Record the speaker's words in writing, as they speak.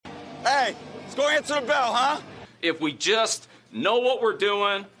Hey, let's go answer the bell, huh? If we just know what we're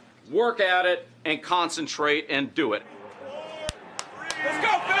doing, work at it, and concentrate and do it. Let's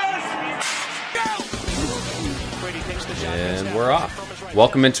go, fellas! Go! And we're off.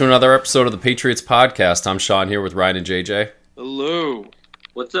 Welcome into another episode of the Patriots podcast. I'm Sean here with Ryan and JJ. Hello.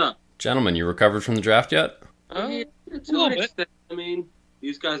 What's up? Gentlemen, you recovered from the draft yet? It's a little bit. I mean,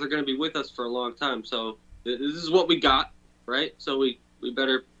 these guys are going to be with us for a long time, so this is what we got, right? So we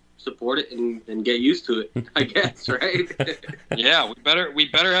better support it and get used to it, I guess, right? Yeah, we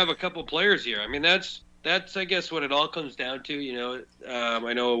better have a couple players here. I mean, that's I guess what it all comes down to. You know,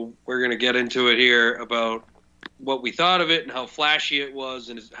 I know we're going to get into it here about what we thought of it and how flashy it was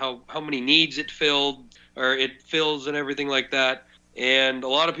and how many needs it fills and everything like that. And a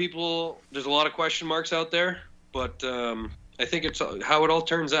lot of people, there's a lot of question marks out there, but I think it's how it all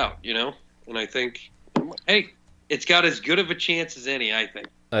turns out, you know? And I think, hey, it's got as good of a chance as any, I think.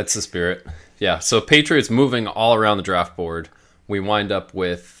 That's the spirit. Yeah, so Patriots moving all around the draft board. We wind up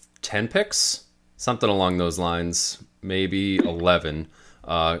with 10 picks, something along those lines, maybe 11.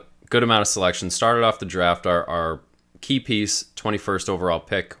 Good amount of selection. Started off the draft, our key piece, 21st overall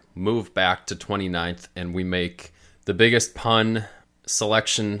pick, moved back to 29th, and we make the biggest pun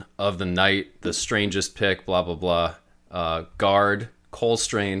selection of the night, the strangest pick, blah, blah, blah. Guard, Cole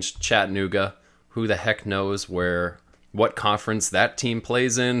Strange, Chattanooga. Who the heck knows what conference that team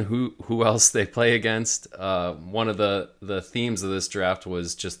plays in, who else they play against. One of the themes of this draft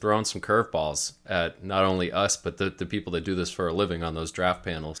was just throwing some curveballs at not only us, but the people that do this for a living on those draft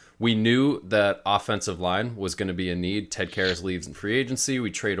panels. We knew that offensive line was going to be a need. Ted Karras leaves in free agency.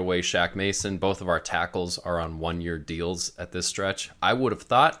 We trade away Shaq Mason. Both of our tackles are on one-year deals at this stretch. I would have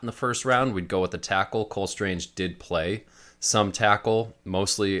thought in the first round we'd go with the tackle. Cole Strange did play some tackle,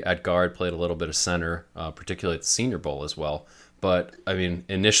 mostly at guard, played a little bit of center, particularly at the Senior Bowl as well. But, I mean,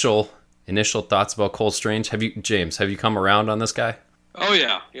 initial thoughts about Cole Strange. James, have you come around on this guy? Oh,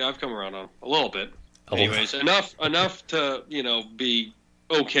 yeah. Yeah, I've come around on a little bit. Anyways, enough to, be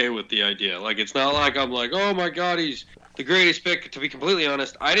okay with the idea. Like, it's not like I'm like, oh, my God, he's the greatest pick. To be completely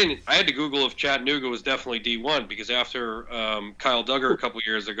honest, I had to Google if Chattanooga was definitely D1 because after Kyle Duggar a couple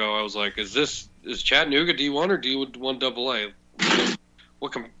years ago, I was like, is Chattanooga D1 or D1 AA?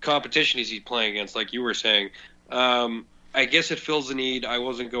 What competition is he playing against, like you were saying? I guess it fills the need. I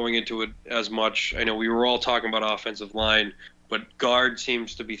wasn't going into it as much. I know we were all talking about offensive line, but guard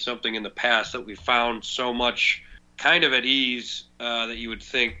seems to be something in the past that we found so much kind of at ease that you would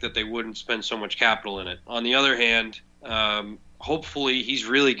think that they wouldn't spend so much capital in it. On the other hand, hopefully he's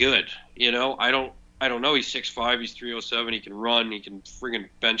really good. I don't know. He's 6'5", he's 307. He can run. He can friggin'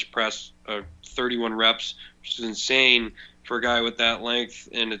 bench press 31 reps, which is insane for a guy with that length.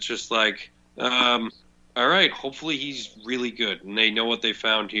 And it's just like, all right, hopefully he's really good. And they know what they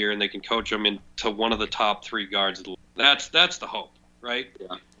found here, and they can coach him into one of the top three guards of the league. That's the hope, right?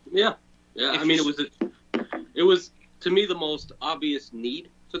 Yeah. I mean, it was to me the most obvious need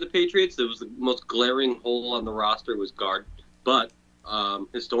for the Patriots. It was the most glaring hole on the roster was guard, but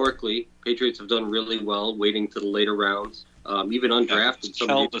historically, Patriots have done really well waiting to the later rounds, even undrafted.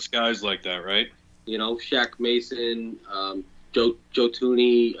 Tell the guys like that, right? Shaq Mason, Joe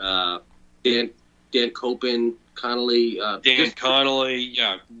Tooney, Dan Copen, Connolly. Connolly,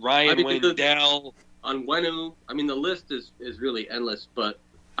 yeah, Ryan Wendell. On Wenu, I mean, the list is really endless, but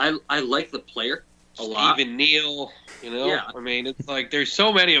I like the player a lot. Stephen Neal, Yeah. I mean, it's like there's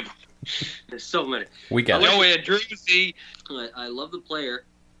so many of them. There's so many. We got Joe Andrewsy. I love the player,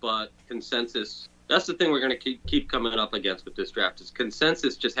 but consensus. That's the thing we're going to keep coming up against with this draft. Is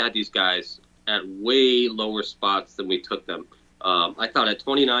consensus just had these guys at way lower spots than we took them. I thought at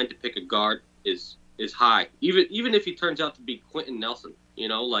 29 to pick a guard is high, even if he turns out to be Quentin Nelson.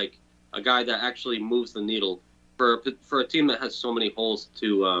 Like a guy that actually moves the needle for a team that has so many holes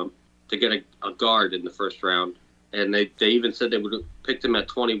to get a guard in the first round. And they even said they would have picked him at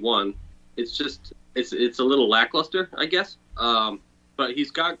 21. It's just it's a little lackluster, I guess. But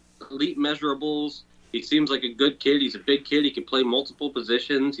he's got elite measurables. He seems like a good kid. He's a big kid. He can play multiple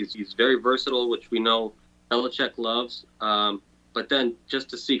positions. He's very versatile, which we know Belichick loves. But then just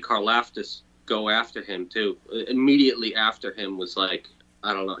to see Karlaftis go after him too, immediately after him was like,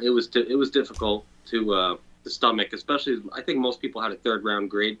 I don't know. It was difficult to stomach, especially I think most people had a third round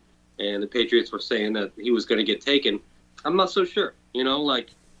grade. And the Patriots were saying that he was going to get taken. I'm not so sure.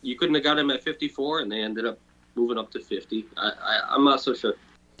 Like you couldn't have got him at 54, and they ended up moving up to 50. I'm not so sure.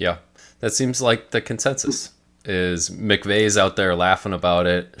 Yeah, that seems like the consensus is McVay's out there laughing about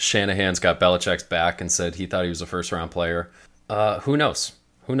it. Shanahan's got Belichick's back and said he thought he was a first-round player. Who knows?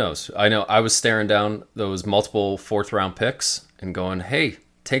 I know I was staring down those multiple fourth-round picks and going, hey,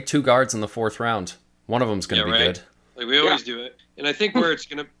 take 2 guards in the 4th round. One of them's going to be good. Like we always do it. And I think where it's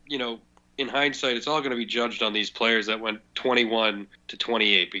going to, in hindsight, it's all going to be judged on these players that went 21 to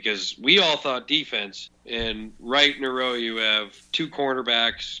 28 because we all thought defense. And right in a row, you have 2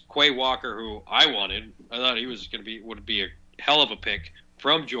 cornerbacks, Quay Walker, who I wanted. I thought he was would be a hell of a pick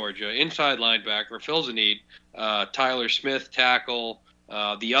from Georgia. Inside linebacker, fills a need. Tyler Smith, tackle.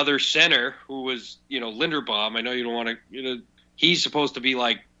 The other center, who was, Linderbaum. I know you don't want to, he's supposed to be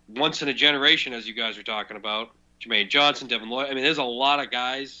like once in a generation, as you guys are talking about. Jermaine Johnson, Devin Lloyd. I mean, there's a lot of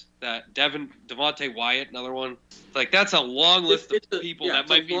guys that Devontae Wyatt, another one. Like, that's a long list of people that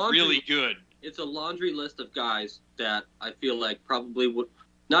might be really good. It's a laundry list of guys that I feel like probably would,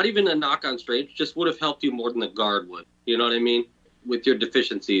 not even a knock on Strange, just would have helped you more than the guard would. You know what I mean? With your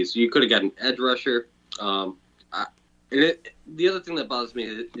deficiencies. You could have got an edge rusher. The other thing that bothers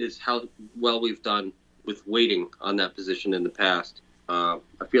me is how well we've done with waiting on that position in the past. I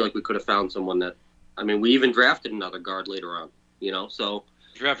feel like we could have found someone that, we even drafted another guard later on, so.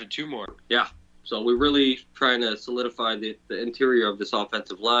 Drafted 2 more. Yeah. So we're really trying to solidify the interior of this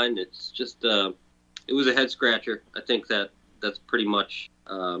offensive line. It's just, it was a head scratcher. I think that's pretty much,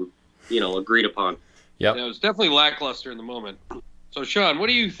 agreed upon. Yep. Yeah, it was definitely lackluster in the moment. So, Sean, what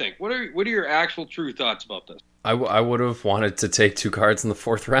do you think? What are your actual true thoughts about this? I would have wanted to take 2 guards in the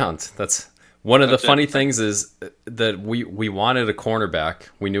 4th round. That's one of the funny things is that we wanted a cornerback.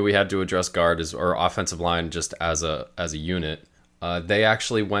 We knew we had to address guard or offensive line just as a unit. They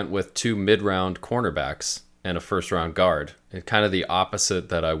actually went with 2 mid-round cornerbacks and a first-round guard. And kind of the opposite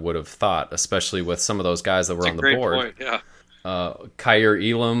that I would have thought, especially with some of those guys that were on the board. Point, yeah. Kyer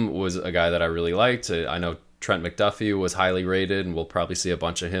Elam was a guy that I really liked. I know Trent McDuffie was highly rated, and we'll probably see a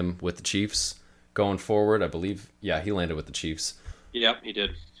bunch of him with the Chiefs going forward. I believe, he landed with the Chiefs. Yep, he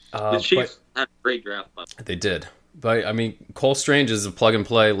did. The Chiefs had a great draft. They did. But, Cole Strange is a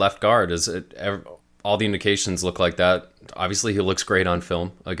plug-and-play left guard. All the indications look like that. Obviously, he looks great on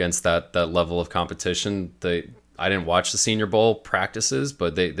film against that level of competition. I didn't watch the Senior Bowl practices,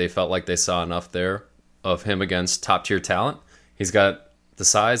 but they felt like they saw enough there of him against top-tier talent. He's got the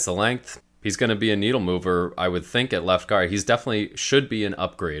size, the length. He's going to be a needle mover, I would think, at left guard. He's definitely should be an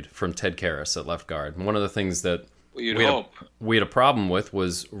upgrade from Ted Karras at left guard. One of the things that we had a problem with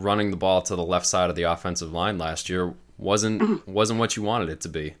was running the ball to the left side of the offensive line last year. Wasn't what you wanted it to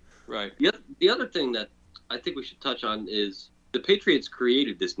be. Right. The other thing that I think we should touch on is the Patriots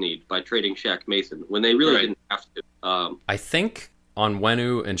created this need by trading Shaq Mason when they really didn't have to. I think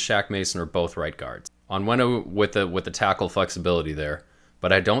Onwenu and Shaq Mason are both right guards. Onwenu with the tackle flexibility there,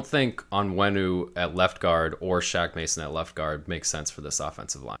 but I don't think Onwenu at left guard or Shaq Mason at left guard makes sense for this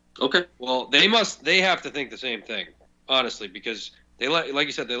offensive line. Okay. Well, they have to think the same thing, honestly, because like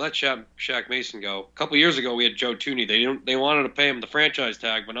you said, they let Shaq Mason go. A couple years ago, we had Joe Tooney. They wanted to pay him the franchise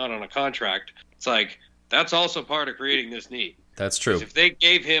tag, but not on a contract. It's like, that's also part of creating this need. That's true. If they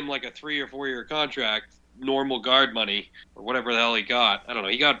gave him like a 3 or 4 year contract, normal guard money, or whatever the hell he got, I don't know,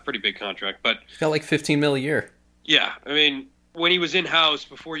 he got a pretty big contract, but he got like $15 million a year. Yeah, when he was in-house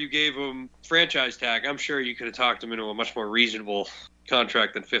before you gave him franchise tag, I'm sure you could have talked him into a much more reasonable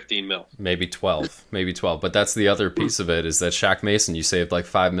contract than $15 million. Maybe 12. But that's the other piece of it is that Shaq Mason, you saved like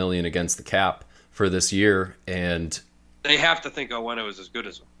 $5 million against the cap for this year, and they have to think Oweno is as good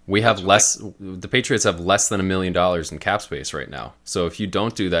as him. The Patriots have less than $1 million in cap space right now. So if you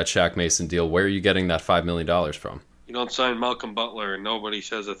don't do that Shaq Mason deal, where are you getting that $5 million from? You don't sign Malcolm Butler and nobody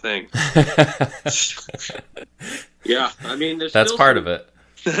says a thing. Yeah, that's part of it.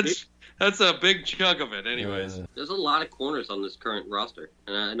 That's a big chunk of it, anyways. There's a lot of corners on this current roster,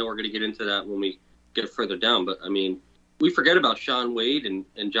 and I know we're going to get into that when we get further down. But we forget about Sean Wade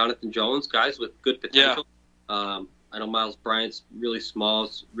and Jonathan Jones, guys with good potential. Yeah. I know Miles Bryant's really small,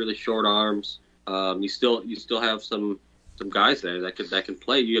 really short arms. You still have some guys there that can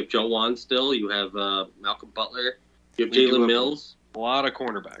play. You have Joe Wan still. You have Malcolm Butler. You have Jalen Mills. A lot of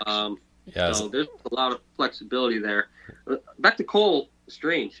cornerbacks. So there's a lot of flexibility there. Back to Cole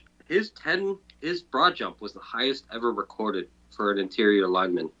Strange. His broad jump was the highest ever recorded for an interior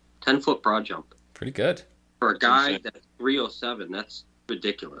lineman. 10-foot broad jump. Pretty good. For a guy that's 307, that's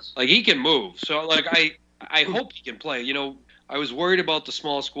ridiculous. Like, he can move. So, like, I hope he can play. I was worried about the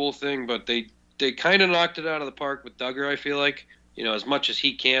small school thing, but they kind of knocked it out of the park with Duggar, I feel like, as much as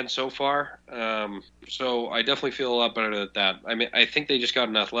he can so far. So I definitely feel a lot better at that. I think they just got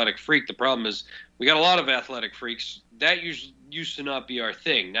an athletic freak. The problem is we got a lot of athletic freaks. That used to not be our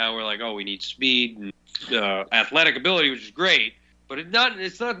thing. Now we're like, oh, we need speed and athletic ability, which is great. But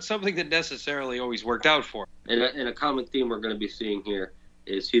it's not something that necessarily always worked out for him. And a common theme we're going to be seeing here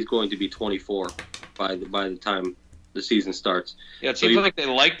is he's going to be 24 by the time the season starts. Yeah, it seems like they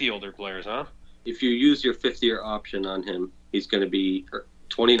like the older players, huh? If you use your 5th-year option on him, he's going to be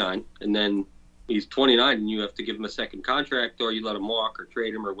 29, and then he's 29, and you have to give him a second contract, or you let him walk or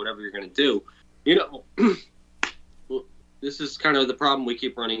trade him or whatever you're going to do. You know, well, this is kind of the problem we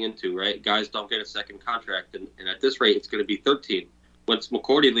keep running into, right? Guys don't get a second contract, and at this rate, it's going to be 13. Once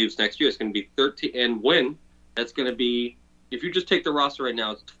McCourty leaves next year, it's going to be 13, and when that's going to be, if you just take the roster right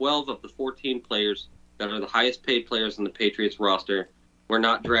now, it's 12 of the 14 players that are the highest paid players in the Patriots roster were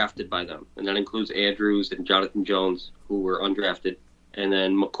not drafted by them. And that includes Andrews and Jonathan Jones, who were undrafted. And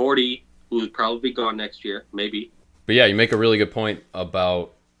then McCourty, who's probably gone next year, maybe. But yeah, you make a really good point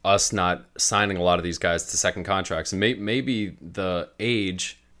about us not signing a lot of these guys to second contracts. And maybe the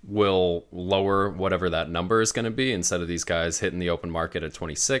age will lower whatever that number is going to be. Instead of these guys hitting the open market at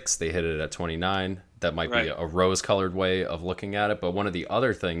 26, they hit it at 29. That might be a rose-colored way of looking at it. But one of the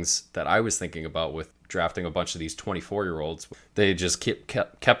other things that I was thinking about with drafting a bunch of these 24-year-olds, they just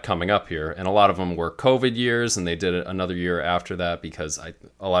kept coming up here. And a lot of them were COVID years, and they did it another year after that because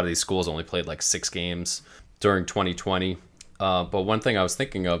a lot of these schools only played like 6 games during 2020. But one thing I was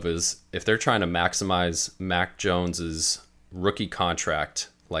thinking of is if they're trying to maximize Mac Jones's rookie contract,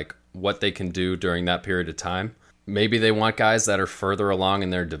 like what they can do during that period of time, maybe they want guys that are further along in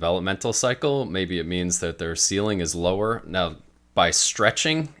their developmental cycle. Maybe it means that their ceiling is lower. Now, by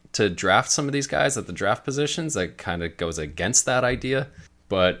stretching to draft some of these guys at the draft positions, that kind of goes against that idea.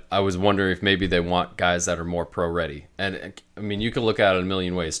 But I was wondering if maybe they want guys that are more pro-ready. And I mean, you could look at it a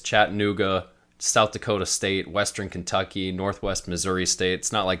million ways. Chattanooga, South Dakota State, Western Kentucky, Northwest Missouri State.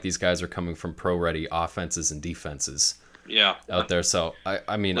 It's not like these guys are coming from pro-ready offenses and defenses out there. So,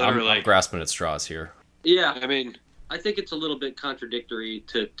 I mean, I'm grasping at straws here. Yeah, I mean, I think it's a little bit contradictory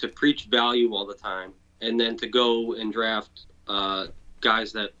to preach value all the time and then to go and draft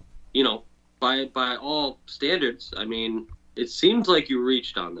guys that, you know, by all standards, I mean, it seems like you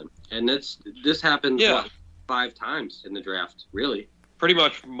reached on them. And this happened 5 times in the draft, really. Pretty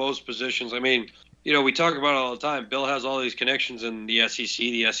much most positions. I mean, you know, we talk about it all the time. Bill has all these connections in the SEC.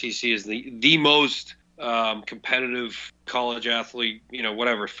 The SEC is the most competitive college athlete, you know,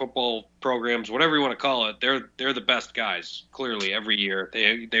 whatever, football programs, whatever you want to call it. They're the best guys, clearly, every year.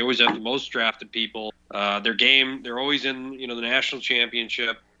 They always have the most drafted people. Their game, they're always in, you know, the national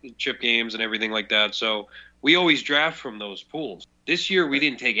championship games and everything like that. So we always draft from those pools. This year we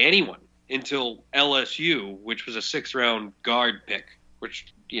didn't take anyone until LSU, which was a 6th-round guard pick,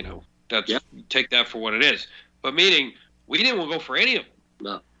 which, you know, take that for what it is. But meaning we didn't go for any of them.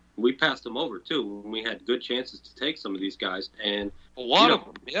 No. We passed them over, too, when we had good chances to take some of these guys. And a lot of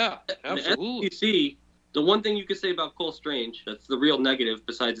them, yeah, absolutely. The SEC, the one thing you can say about Cole Strange, that's the real negative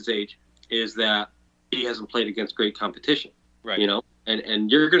besides his age, is that he hasn't played against great competition. Right. You know, and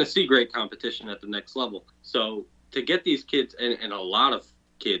you're going to see great competition at the next level. So to get these kids, and a lot of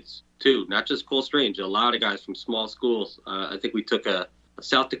kids, too, not just Cole Strange, a lot of guys from small schools. I think we took a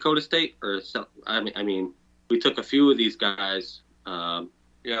South Dakota State, we took a few of these guys.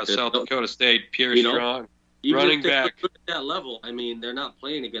 South Dakota State, Pierre Strong, even running back. At that level, I mean, they're not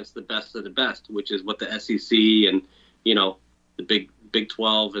playing against the best of the best, which is what the SEC and, you know, the Big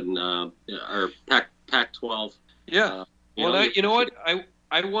 12 and or Pac-12. Yeah. You know what?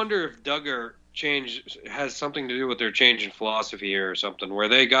 I wonder if Duggar has something to do with their change in philosophy here or something, where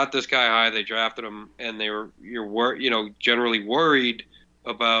they got this guy high, they drafted him, and you're generally worried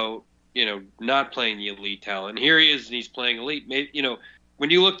about, you know, not playing the elite talent. And here he is, and he's playing elite. Maybe, you know, when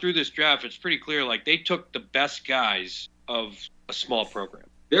you look through this draft, it's pretty clear, like, they took the best guys of a small program.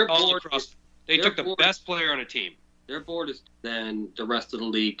 They took the best player on a team. Their board is than the rest of the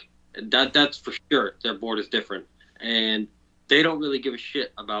league. That's for sure. Their board is different. And they don't really give a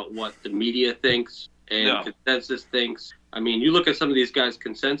shit about what the media thinks and consensus thinks. I mean, you look at some of these guys'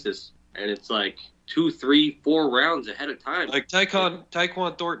 consensus, and it's like 2, 3, 4 rounds ahead of time. Like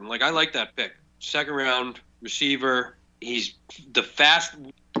Tyquan Thornton. Like, I like that pick. 2nd round receiver. He's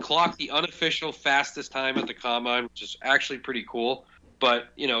clocked the unofficial fastest time at the combine, which is actually pretty cool. But,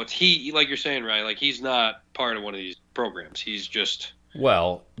 you know, like you're saying, right? Like, he's not part of one of these programs. He's just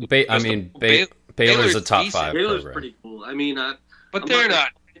Baylor's a top 5 Baylor's program. Pretty cool. I mean, but they're not.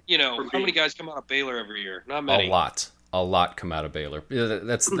 You know, how many guys come out of Baylor every year? Not many. A lot come out of Baylor.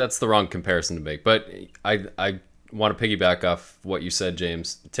 That's the wrong comparison to make. But I want to piggyback off what you said,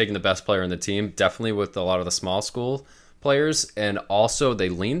 James. Taking the best player in the team, definitely with a lot of the small school players, and also they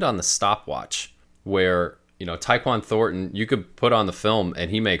leaned on the stopwatch, where, you know, Tyquan Thornton, you could put on the film and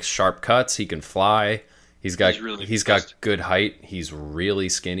he makes sharp cuts. He can fly. He's got really he's got good height. He's really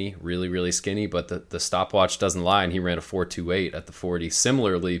skinny, really skinny. But the stopwatch doesn't lie, and he ran a 4.28 at the 40.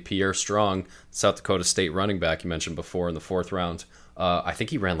 Similarly, Pierre Strong, South Dakota State running back you mentioned before in the 4th round. I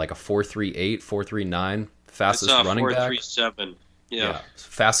think he ran like a 4.38, 4.39, fastest running back. 4.37. Yeah,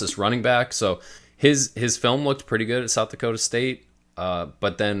 fastest running back. So his film looked pretty good at South Dakota State.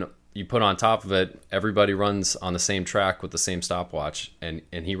 But then you put on top of it, everybody runs on the same track with the same stopwatch, and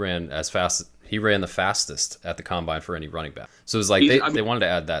he ran as fast. He ran the fastest at the combine for any running back. So it was like they wanted to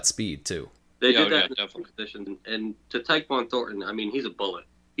add that speed too. They did that in the position. And to Tyquan Thornton, I mean, he's a bullet.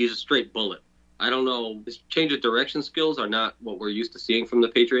 He's a straight bullet. I don't know. His change of direction skills are not what we're used to seeing from the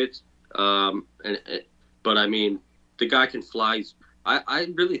Patriots. But I mean, the guy can fly. I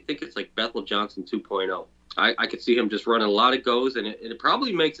really think it's like Bethel Johnson 2.0. I could see him just running a lot of goes, and it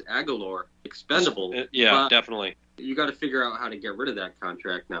probably makes Aguilar expendable. Yeah, definitely. You got to figure out how to get rid of that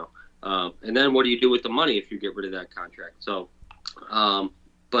contract now. And then what do you do with the money if you get rid of that contract? So, but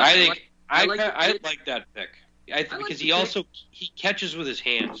I like that pick. Because he catches with his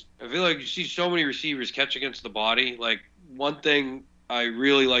hands. I feel like you see so many receivers catch against the body. Like, one thing I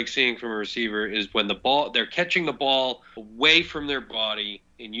really like seeing from a receiver is when they're catching the ball away from their body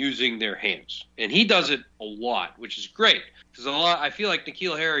and using their hands. And he does it a lot, which is great. Because I feel like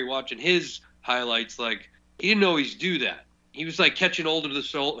N'Keal Harry, watching his highlights, like, he didn't always do that. He was like catching over the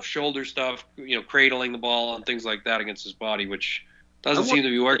shoulder stuff, cradling the ball and things like that against his body, which doesn't seem to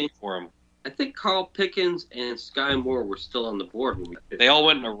be working for him. I think Carl Pickens and Sky Moore were still on the board. They all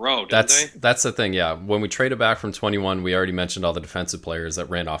went in a row, didn't they? That's the thing, yeah. When we traded back from 21, we already mentioned all the defensive players that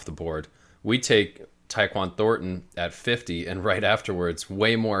ran off the board. We take Tyquan Thornton at 50, and right afterwards,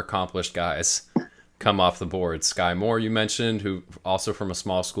 way more accomplished guys come off the board. Sky Moore, you mentioned, who also from a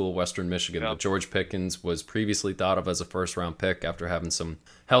small school, Western Michigan. Yep. But George Pickens was previously thought of as a first-round pick after having some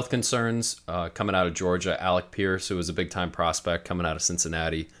health concerns coming out of Georgia. Alec Pierce, who was a big-time prospect coming out of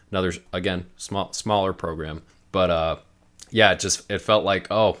Cincinnati. Another, again, smaller program. But, it felt like,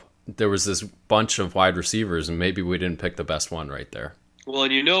 there was this bunch of wide receivers, and maybe we didn't pick the best one right there. Well,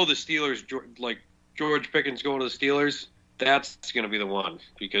 and the Steelers, like George Pickens going to the Steelers, that's going to be the one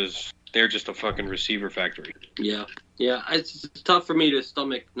because they're just a fucking receiver factory. Yeah. It's tough for me to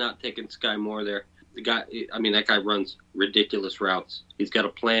stomach not taking Sky Moore there. That guy runs ridiculous routes. He's got a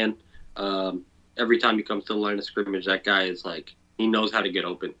plan. Every time he comes to the line of scrimmage, that guy is like, he knows how to get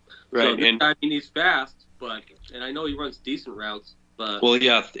open. Right. So he's fast, and I know he runs decent routes, but. Well,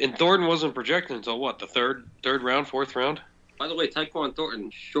 yeah, and Thornton wasn't projected until what, the third round, 4th round? By the way, Tyquan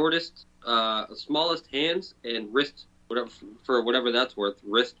Thornton, shortest, smallest hands and wrist, whatever that's worth,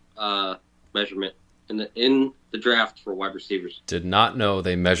 wrist measurement in the draft for wide receivers. Did not know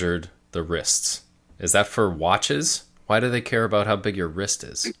they measured the wrists. Is that for watches? Why do they care about how big your wrist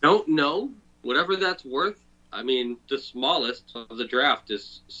is? I don't know. Whatever that's worth. I mean, the smallest of the draft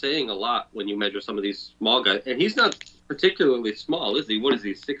is saying a lot when you measure some of these small guys. And he's not particularly small, is he? What is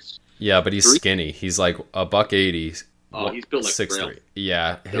he, 6'? Yeah, but he's skinny. He's like $180. Oh, he's built like 6'3".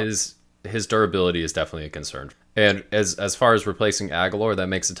 Yeah, his durability is definitely a concern. And as far as replacing Aguilar, that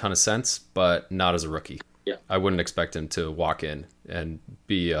makes a ton of sense, but not as a rookie. Yeah. I wouldn't expect him to walk in and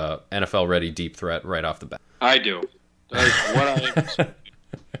be a NFL-ready deep threat right off the bat. I do. That's what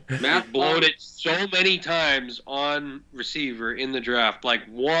Matt blown it so many times on receiver in the draft. Like,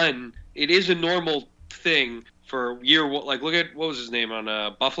 it is a normal thing for year. Like, look at, what was his name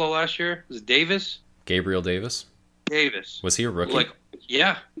on Buffalo last year? Was it Davis? Gabriel Davis? Was he a rookie?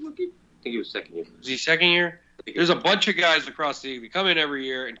 Yeah. I think he was second year. Was he second year? There's a bunch of guys across the league that come in every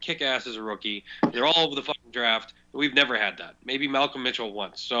year and kick ass as a rookie. They're all over the fucking draft. We've never had that. Maybe Malcolm Mitchell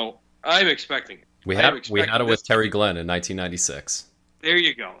once. So I'm expecting it. We had it with Terry Glenn in 1996. There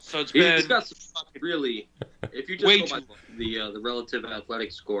you go. So he's got some fucking really. If you just go by the relative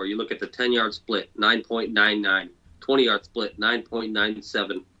athletic score, you look at the 10-yard split, 9.99, 20-yard split,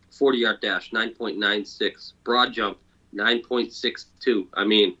 9.97, 40-yard dash, 9.96, broad jump, 9.62. I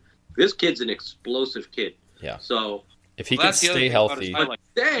mean, this kid's an explosive kid. Yeah. So if he can stay healthy,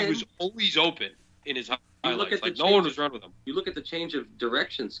 then he was always open in his highlights. Like, no one was running with him. You look at the change of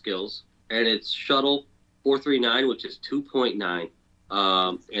direction skills, and it's shuttle 439, which is 2.9,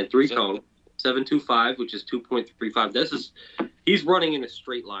 and 3-cone 725, which is 2.35. He's running in a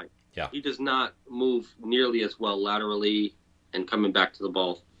straight line. Yeah. He does not move nearly as well laterally and coming back to the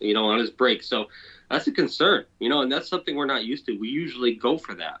ball, on his break. So that's a concern, and that's something we're not used to. We usually go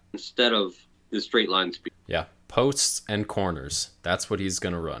for that instead of the straight line speed. Yeah. Posts and corners. That's what he's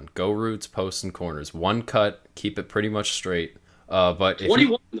going to run. Go routes, posts, and corners. One cut, keep it pretty much straight. But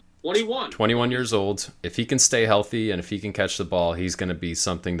 21 21. 21 years old. If he can stay healthy and if he can catch the ball, he's going to be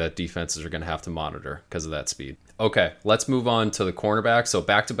something that defenses are going to have to monitor because of that speed. Okay, let's move on to the cornerback. So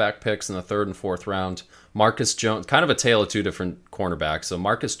back-to-back picks in the 3rd and 4th round. Marcus Jones, kind of a tale of two different cornerbacks. So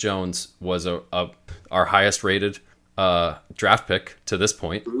Marcus Jones was our highest rated draft pick to this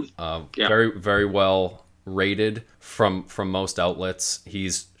point. Very, very well rated from most outlets.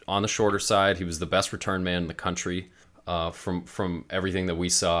 He's on the shorter side. He was the best return man in the country. From everything that we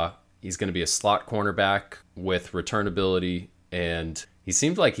saw, he's going to be a slot cornerback with return ability, and he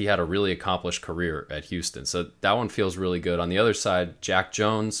seemed like he had a really accomplished career at Houston. So that one feels really good. On the other side, Jack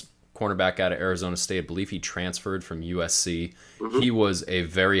Jones, cornerback out of Arizona State. I believe he transferred from USC. He was a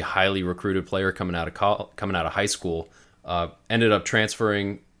very highly recruited player coming out of high school. Ended up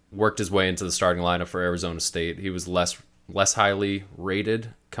transferring, worked his way into the starting lineup for Arizona State. He was less highly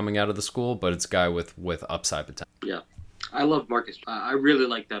rated coming out of the school, but it's a guy with upside potential. Yeah. I love Marcus. I really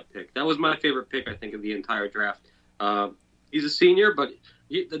like that pick. That was my favorite pick, I think, of the entire draft. He's a senior, but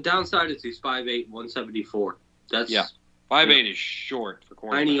the downside is he's 5'8", 174. That's 5'8" is short for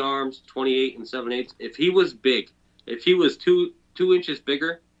cornerback. Tiny arms, 28 and 7/8. If he was big, if he was two inches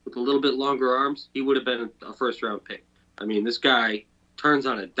bigger with a little bit longer arms, he would have been a first-round pick. I mean, this guy turns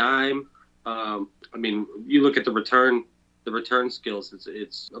on a dime. I mean, you look at the return skills,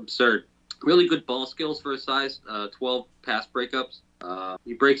 it's absurd. Really good ball skills for his size, 12 pass breakups.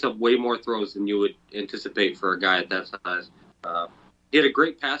 He breaks up way more throws than you would anticipate for a guy at that size. He had a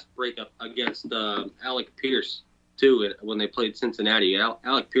great pass breakup against Alec Pierce, too, when they played Cincinnati.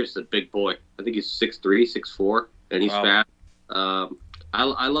 Alec Pierce is a big boy. I think he's 6'3", 6'4", and he's fast.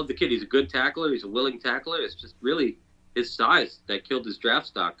 I love the kid. He's a good tackler. He's a willing tackler. It's just really his size that killed his draft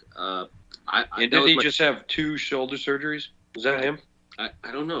stock. Didn't he just have 2 shoulder surgeries? Was that him?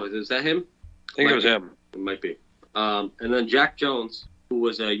 I don't know. Is that him? I think it was him. It might be. And then Jack Jones, who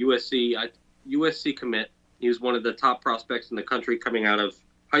was a USC commit. He was one of the top prospects in the country coming out of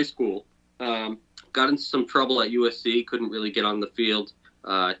high school. Got into some trouble at USC. Couldn't really get on the field.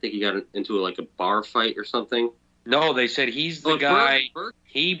 I think he got into a bar fight or something. No, they said he's the guy.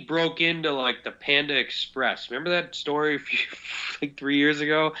 He broke into the Panda Express. Remember that story 3 years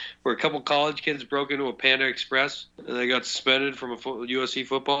ago where a couple college kids broke into a Panda Express and they got suspended from USC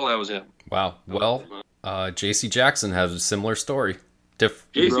football? That was him. Wow. Well, J.C. Jackson has a similar story.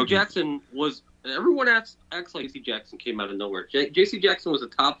 J.C. Jackson was... Everyone acts like J.C. Jackson came out of nowhere. J.C. Jackson was a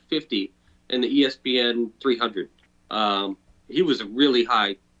top 50 in the ESPN 300. He was a really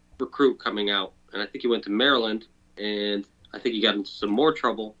high recruit coming out, and I think he went to Maryland, and I think he got into some more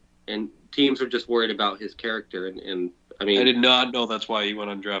trouble, and teams were just worried about his character. And I mean, I did not know that's why he went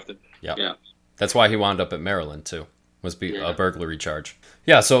undrafted. Yeah. That's why he wound up at Maryland too. Was a burglary charge.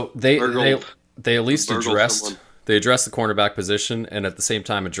 Yeah, so they at least addressed the cornerback position, and at the same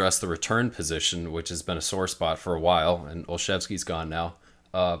time addressed the return position, which has been a sore spot for a while, and Olszewski's gone now.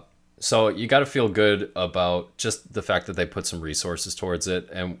 So you got to feel good about just the fact that they put some resources towards it.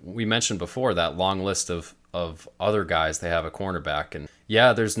 And we mentioned before that long list of other guys they have a cornerback. And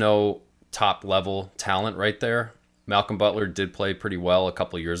yeah, there's no top level talent right there. Malcolm Butler did play pretty well a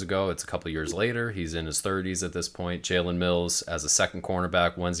couple of years ago. It's a couple of years later. He's in his 30s at this point. Jalen Mills as a second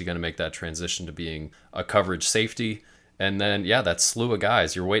cornerback. When's he going to make that transition to being a coverage safety? And then, that slew of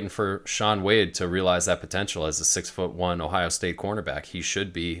guys. You're waiting for Sean Wade to realize that potential as a 6'1" Ohio State cornerback. He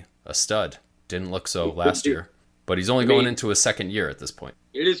should be a stud. Didn't look so last year. But he's only going into his second year at this point.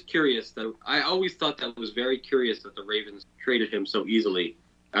 It is curious, though. I always thought that was very curious that the Ravens traded him so easily.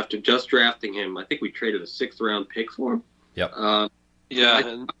 After just drafting him, I think we traded a 6th-round pick for him. Yep. I'm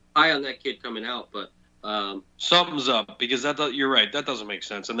high on that kid coming out, but... something's up, because you're right. That doesn't make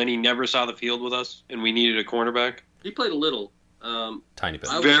sense. And then he never saw the field with us, and we needed a cornerback. He played a little. Tiny bit.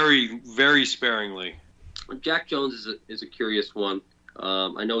 Very, very sparingly. Jack Jones is a curious one.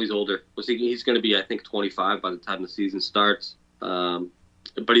 I know he's older. He's going to be, I think, 25 by the time the season starts.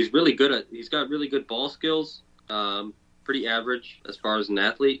 But he's really good he's got really good ball skills. Pretty average as far as an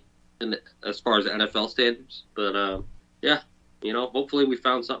athlete and as far as NFL standards. But, hopefully we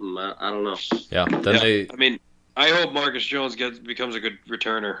found something. I don't know. Yeah. I hope Marcus Jones becomes a good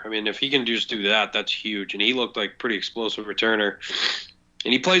returner. I mean, if he can just do that, that's huge. And he looked like pretty explosive returner.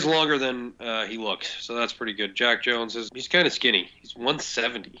 And he plays longer than he looks, so that's pretty good. Jack Jones, he's kind of skinny. He's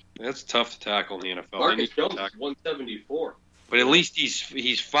 170. That's tough to tackle in the NFL. Marcus Jones is 174. But at least he's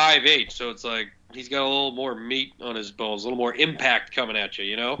 5'8", so it's like he's got a little more meat on his bones, a little more impact coming at you,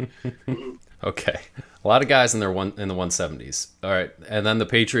 you know? Okay. A lot of guys in the 170s. All right. And then the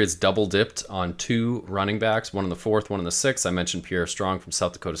Patriots double dipped on 2 running backs, one in the 4th, one in the 6th. I mentioned Pierre Strong from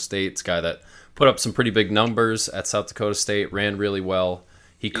South Dakota State. It's a guy that put up some pretty big numbers at South Dakota State, ran really well.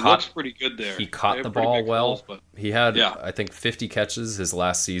 He looks pretty good there. He caught the ball well. He had, I think, 50 catches his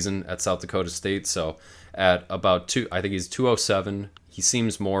last season at South Dakota State. So at about I think he's 207. He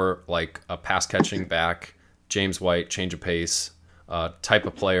seems more like a pass catching back, James White, change of pace type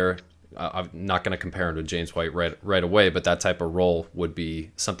of player. I'm not going to compare him to James White right away, but that type of role would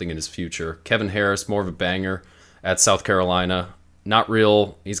be something in his future. Kevin Harris, more of a banger at South Carolina. Not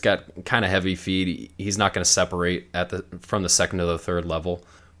real. He's got kind of heavy feet. He's not going to separate from the second to the third level,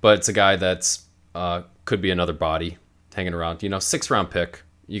 but it's a guy that's could be another body hanging around. 6th round pick.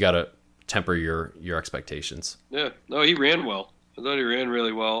 You got to temper your expectations. Yeah. No, he ran well. I thought he ran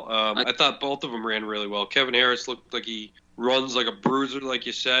really well. I thought both of them ran really well. Kevin Harris looked like he runs like a bruiser, like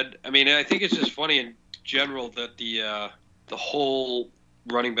you said. I mean, I think it's just funny in general that the whole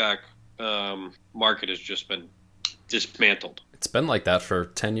running back market has just been dismantled. It's been like that for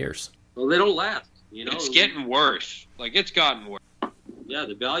 10 years. Well, they don't last. It's getting worse. Like, it's gotten worse. Yeah,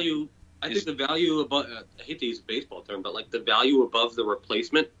 the value. I think the value above. I hate to use a baseball term, but like the value above the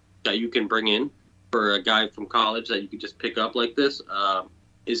replacement that you can bring in for a guy from college that you could just pick up like this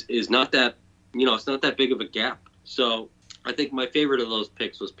is not that. It's not that big of a gap. So I think my favorite of those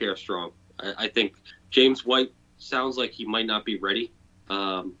picks was Pierre Strong. I think James White sounds like he might not be ready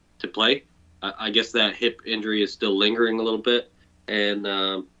to play. I guess that hip injury is still lingering a little bit, and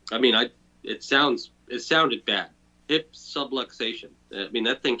it sounded bad. Hip subluxation. I mean,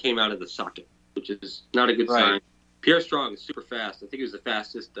 that thing came out of the socket, which is not a good sign. Pierre Strong is super fast. I think he was the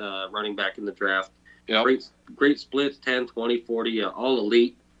fastest running back in the draft. Yep. Great splits, 10, 20, 40, all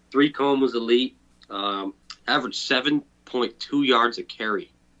elite. 3-cone was elite. Averaged 7.2 yards a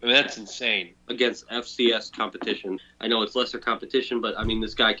carry. I mean, that's insane. Against FCS competition. I know it's lesser competition, but, I mean,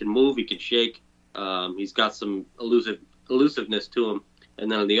 this guy can move. He can shake. He's got some elusiveness to him.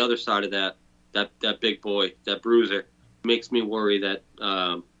 And then on the other side of that big boy, that bruiser, makes me worry that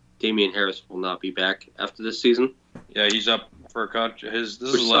Damian Harris will not be back after this season. Yeah, he's up for a contract. This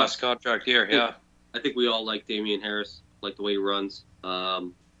is his last contract here, yeah. I think we all like Damian Harris, like the way he runs.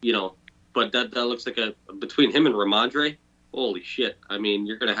 But that looks like between him and Ramondre, holy shit. I mean,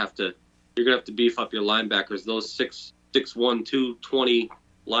 you're gonna have to beef up your linebackers. Those 6'1", 220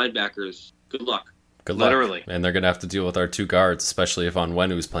 linebackers. Good luck. Good luck. Literally. And they're going to have to deal with our 2 guards, especially if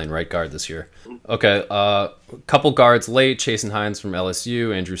Onwenu's playing right guard this year. Okay, a couple guards late. Chasen Hines from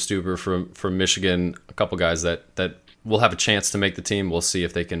LSU, Andrew Stuber from Michigan. A couple guys that will have a chance to make the team. We'll see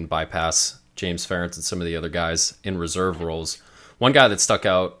if they can bypass James Ferentz and some of the other guys in reserve roles. One guy that stuck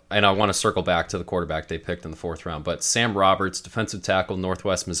out, and I want to circle back to the quarterback they picked in the 4th round, but Sam Roberts, defensive tackle,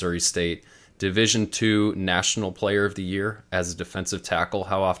 Northwest Missouri State, Division II National Player of the Year as a defensive tackle.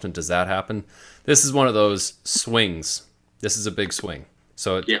 How often does that happen? This is one of those swings. This is a big swing.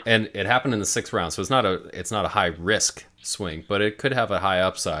 And it happened in the 6th round, so it's not a high risk swing, but it could have a high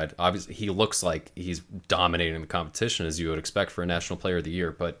upside. Obviously, he looks like he's dominating the competition as you would expect for a National Player of the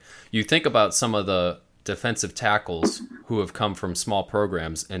Year. But you think about some of the defensive tackles who have come from small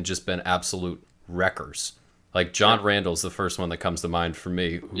programs and just been absolute wreckers. Like John Randall's the first one that comes to mind for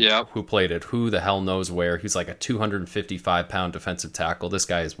me, who played it. Who the hell knows where? He's like a 255-pound defensive tackle. This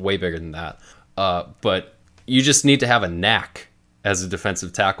guy is way bigger than that. But you just need to have a knack as a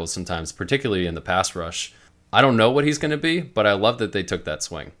defensive tackle sometimes, particularly in the pass rush. I don't know what he's going to be, but I love that they took that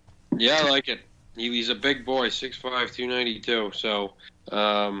swing. Yeah, I like it. He's a big boy, 6'5", 292. So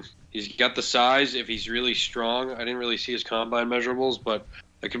he's got the size if he's really strong. I didn't really see his combine measurables, but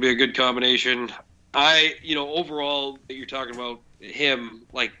that could be a good combination. Overall, you're talking about him,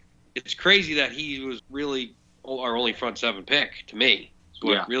 like, it's crazy that he was really our only front 7 pick, to me. It's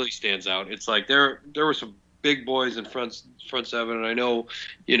what really stands out. It's like there were some big boys in front 7, and I know,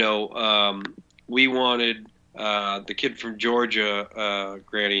 we wanted the kid from Georgia,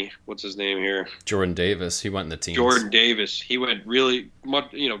 Granny, what's his name here? Jordan Davis. He went in the teens. Jordan Davis. He went really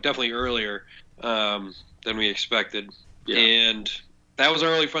much, definitely earlier than we expected. Yeah. And that was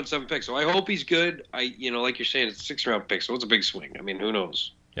our only front 7 pick. So I hope he's good. Like you're saying, it's a 6th round pick, so it's a big swing. I mean, who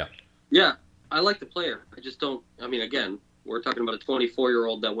knows? Yeah. Yeah, I like the player. I just don't. I mean, again, we're talking about a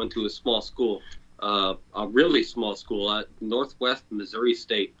 24-year-old that went to a small school, a really small school at Northwest Missouri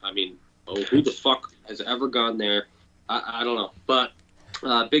State. I mean, who the fuck has ever gone there? I don't know. But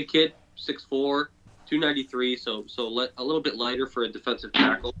big kid, 6'4", 293, so a little bit lighter for a defensive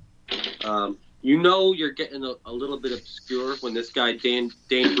tackle. You're getting a little bit obscure when this guy, Dane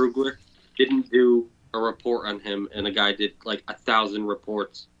Brugler, didn't do a report on him, and the guy did like 1,000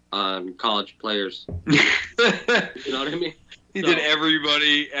 reports on college players. You know what I mean? He did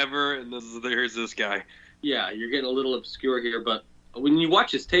everybody ever, and here's this guy. Yeah, you're getting a little obscure here, but when you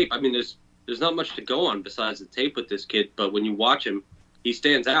watch his tape, I mean, there's not much to go on besides the tape with this kid, but when you watch him, he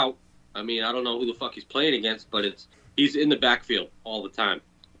stands out. I mean, I don't know who the fuck he's playing against, but he's in the backfield all the time.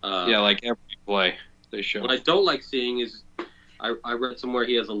 Yeah, like every play they show. What I don't like seeing is I read somewhere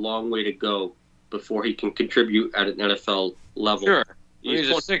he has a long way to go before he can contribute at an NFL level. Sure. He's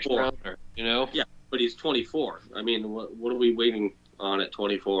a sixth rounder, you know? Yeah, but he's 24. I mean, what are we waiting on at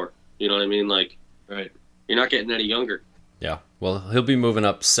 24? You know what I mean? Like, right. You're not getting any younger. Yeah. Well, he'll be moving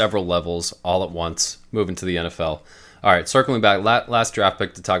up several levels all at once, moving to the NFL. All right, circling back, last draft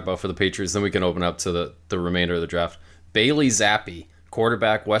pick to talk about for the Patriots, then we can open up to the remainder of the draft. Bailey Zappi,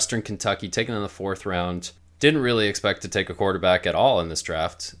 quarterback, Western Kentucky, taken in the 4th round. Didn't really expect to take a quarterback at all in this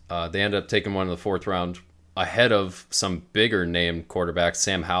draft. They ended up taking one in the 4th round ahead of some bigger name quarterbacks.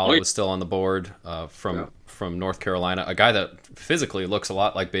 Sam Howell was still on the board from North Carolina, a guy that physically looks a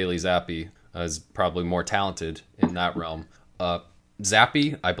lot like Bailey Zappi, is probably more talented in that realm.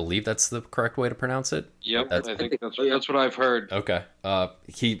 Zappi, I believe that's the correct way to pronounce it. Yep, I think that's what I've heard. Okay.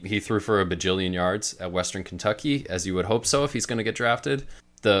 He threw for a bajillion yards at Western Kentucky, as you would hope so if he's going to get drafted.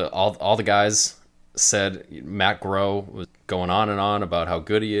 All the guys said Matt Groh was going on and on about how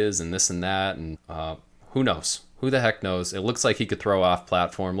good he is and this and that, and who knows? Who the heck knows? It looks like he could throw off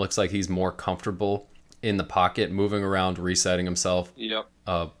platform. Looks like he's more comfortable in the pocket, moving around, resetting himself,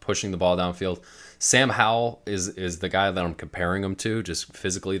 pushing the ball downfield. Sam Howell is the guy that I'm comparing him to. Just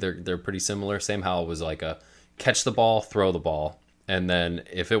physically, they're pretty similar. Sam Howell was like a catch the ball, throw the ball, and then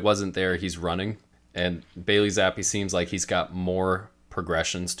if it wasn't there, he's running. And Bailey Zappi seems like he's got more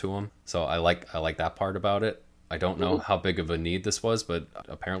progressions to him, so I like that part about it. I don't know how big of a need this was, but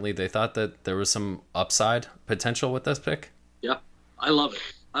apparently they thought that there was some upside potential with this pick. Yeah, I love it.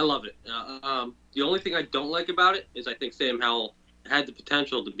 The only thing I don't like about it is I think Sam Howell had the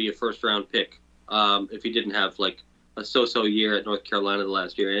potential to be a first-round pick if he didn't have like a so-so year at North Carolina the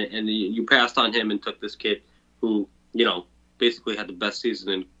last year, and you passed on him and took this kid who basically had the best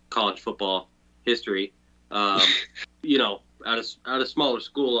season in college football history. At a smaller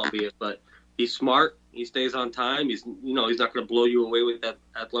school, albeit, but he's smart. He stays on time. He's not going to blow you away with that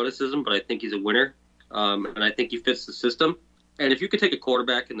athleticism, but I think he's a winner, and I think he fits the system. And if you could take a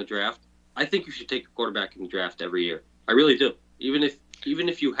quarterback in the draft, I think you should take a quarterback in the draft every year. I really do. Even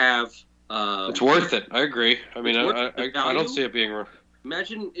if you have, it's worth it. I agree. I mean, I don't see it being.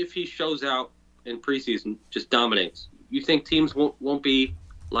 Imagine if he shows out in preseason, just dominates. You think teams won't be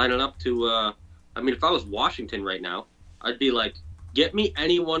lining up to? If I was Washington right now, I'd be like, get me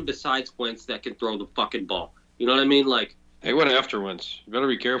anyone besides Wentz that can throw the fucking ball. You know what I mean? Like, they went after Wentz. You better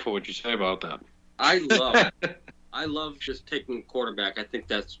be careful what you say about that. I love just taking a quarterback. I think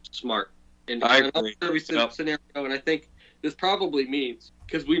that's smart. And I agree. Every scenario, and I think this probably means,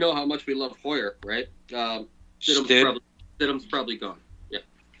 because we know how much we love Hoyer, right? Stidham's probably gone. Yeah.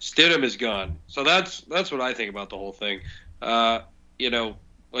 Stidham is gone. So that's what I think about the whole thing.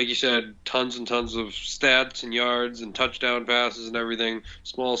 Like you said, tons and tons of stats and yards and touchdown passes and everything.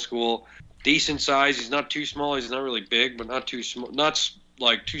 Small school, decent size. He's not too small. He's not really big, but not too small. Not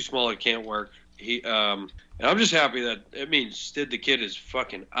like too small it can't work. And I'm just happy that it means Stid the kid is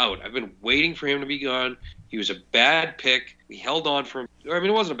fucking out. I've been waiting for him to be gone. He was a bad pick. We held on for him.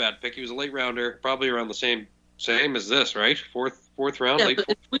 It wasn't a bad pick. He was a late rounder, probably around the same as this, right? Fourth round. Yeah, but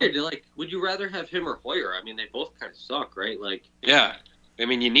it's weird. Like, would you rather have him or Hoyer? I mean, they both kind of suck, right? Like, yeah. I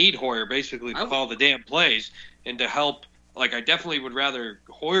mean, you need Hoyer basically to call the damn plays and to help. Like, I definitely would rather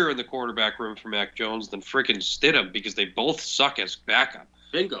Hoyer in the quarterback room for Mac Jones than frickin' Stidham, because they both suck as backup.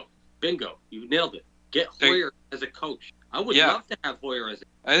 Bingo. You nailed it. Get Hoyer as a coach. I would love to have Hoyer as a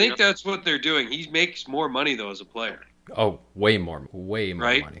coach. I think that's what they're doing. He makes more money, though, as a player. Oh, way more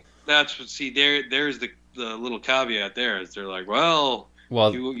right? money. That's what. See, there's the little caveat there. Is they're like, well,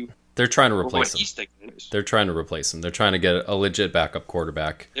 they're trying to replace him. They're trying to replace him. They're trying to get a legit backup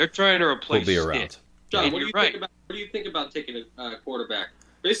quarterback. They're trying to replace. Who'll be around. John, what do you think about taking a quarterback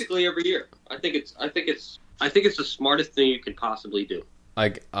basically every year? I think it's the smartest thing you could possibly do.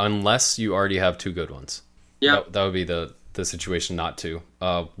 Like, unless you already have two good ones. Yeah, that would be the situation not to.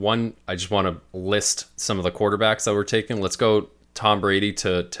 One, I just want to list some of the quarterbacks that were taken. Let's go Tom Brady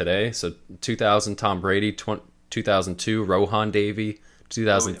to today. So 2000 Tom Brady, 2002 Rohan Davey,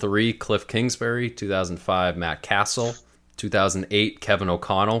 2003 Cliff Kingsbury, 2005 Matt Castle, 2008 Kevin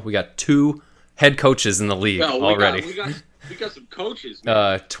O'Connell. We got two head coaches in the league already. We got some coaches.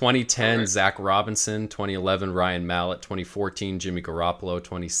 2010 right. Zach Robinson, 2011 Ryan Mallett, 2014 Jimmy Garoppolo,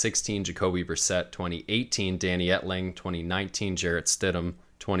 2016 Jacoby Brissett, 2018 Danny Etling, 2019 Jarrett Stidham,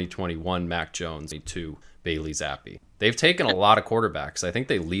 2021 Mac Jones, 2022 Bailey Zappi. They've taken a lot of quarterbacks. I think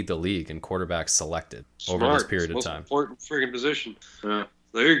they lead the league in quarterbacks selected over this period of time. Important friggin' position.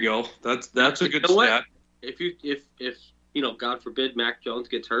 There you go. That's a good stat. If God forbid Mac Jones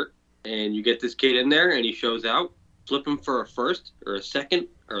gets hurt, and you get this kid in there and he shows out, flip him for a first or a second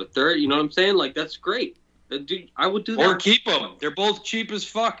or a third. You know what I'm saying? Like, that's great. Dude, I would do that. Or keep them. They're both cheap as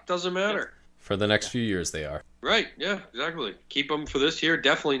fuck. Doesn't matter. For the next few years, they are. Right. Yeah. Exactly. Keep them for this year,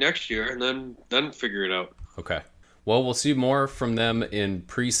 definitely next year, and then figure it out. Okay. Well, we'll see more from them in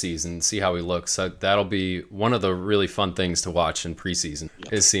preseason, see how he looks. That'll be one of the really fun things to watch in preseason,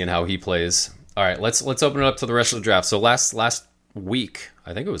 is seeing how he plays. All right, let's open it up to the rest of the draft. So last week,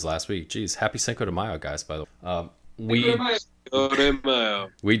 I think it was last week. Geez, happy Cinco de Mayo, guys, by the way.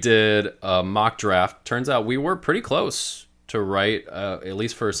 We did a mock draft. Turns out we were pretty close to right, at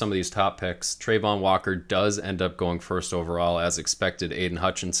least for some of these top picks. Trayvon Walker does end up going first overall, as expected. Aiden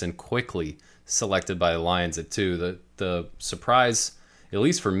Hutchinson quickly selected by the Lions at 2. The surprise, at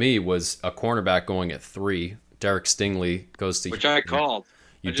least for me, was a cornerback going at 3. Derek Stingley goes to... Which I called.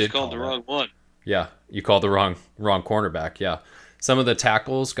 I just called the wrong one. Yeah, you called the wrong cornerback, yeah. Some of the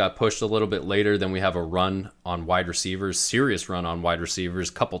tackles got pushed a little bit later. Then we have a run on wide receivers, serious run on wide receivers,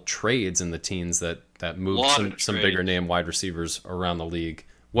 couple trades in the teens that moved some bigger name wide receivers around the league.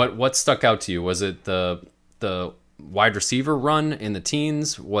 What stuck out to you? Was it the wide receiver run in the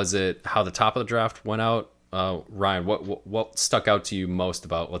teens? Was it how the top of the draft went out? Ryan, what stuck out to you most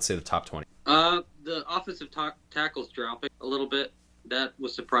about, let's say, the top 20? The offensive tackles dropping a little bit. That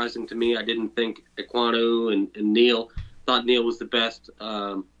was surprising to me. I didn't think Ekwonu and Neal. Thought Neal was the best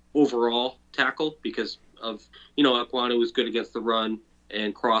overall tackle because of, Ekwonu was good against the run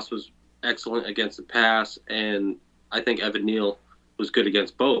and Cross was excellent against the pass, and I think Evan Neal was good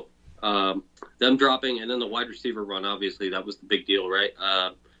against both. Them dropping, and then the wide receiver run, obviously, that was the big deal, right?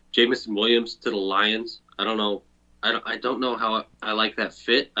 Jamison Williams to the Lions. I don't know. I don't know how I like that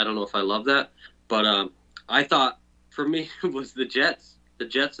fit. I don't know if I love that. But I thought, for me, it was the Jets. The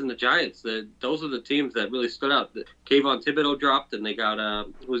Jets and the Giants. Those are the teams that really stood out. Kayvon Thibodeau dropped, and they got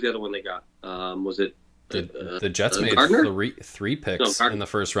who was the other one they got? Was it the Jets made Gardner? three picks in the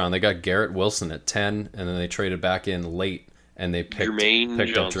first round. They got Garrett Wilson at 10, and then they traded back in late, and they picked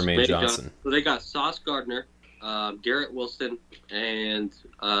up Jermaine Johnson. So they got Sauce Gardner, Garrett Wilson, and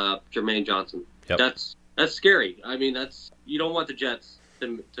Jermaine Johnson. Yep. That's scary. I mean, you don't want the Jets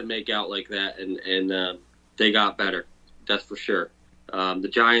to make out like that, and they got better. That's for sure. The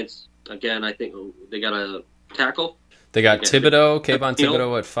Giants, again, I think they got a tackle. They got Kayvon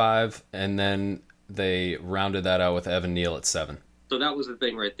Thibodeau at 5, and then they rounded that out with Evan Neal at 7. So that was the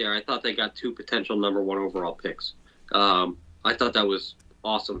thing right there. I thought they got 2 potential number 1 overall picks. I thought that was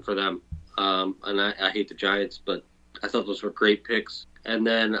awesome for them. And I hate the Giants, but I thought those were great picks. And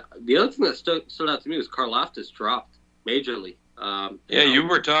then the other thing that stood out to me was Karlaftis dropped majorly. You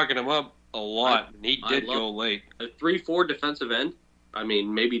were talking him up a lot, and he did go late. A 3-4 defensive end. I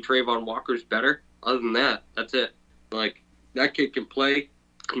mean, maybe Trayvon Walker's better. Other than that, that's it. Like, that kid can play.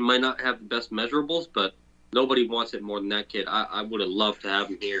 He might not have the best measurables, but nobody wants it more than that kid. I would have loved to have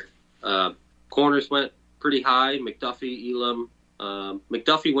him here. Corners went pretty high. McDuffie, Elam.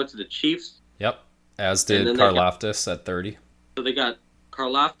 McDuffie went to the Chiefs. Yep, as did Karlaftis at 30. So they got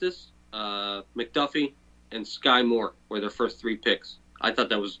Karlaftis, McDuffie, and Sky Moore were their first 3 picks. I thought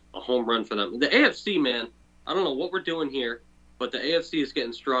that was a home run for them. The AFC, man, I don't know what we're doing here, but the AFC is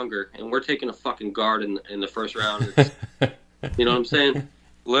getting stronger, and we're taking a fucking guard in the first round. You know what I'm saying?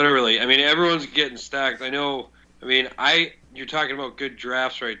 Literally. I mean, everyone's getting stacked. You're talking about good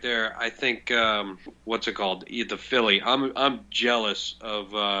drafts right there. I think, what's it called? The Philly. I'm jealous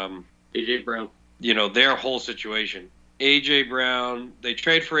of A.J. Brown. Their whole situation. A.J. Brown, they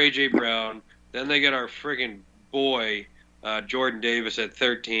trade for A.J. Brown, then they get our friggin' boy, Jordan Davis at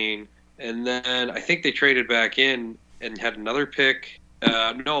 13, and then I think they traded back in and had another pick.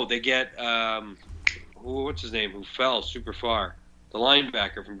 No, they get, what's his name, who fell super far? The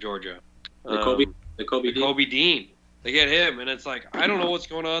linebacker from Georgia. Kobe Dean. They get him, and it's like, I don't know what's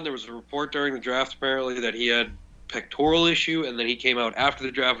going on. There was a report during the draft, apparently, that he had pectoral issue, and then he came out after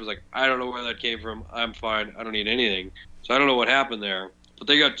the draft, was like, I don't know where that came from. I'm fine. I don't need anything. So I don't know what happened there. But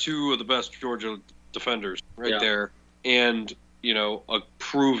they got 2 of the best Georgia defenders there. And, a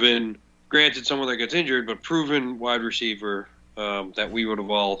proven, granted someone that gets injured, but proven wide receiver that we would have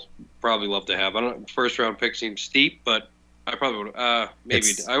all probably loved to have. I don't know, first round pick seems steep, but I probably would have,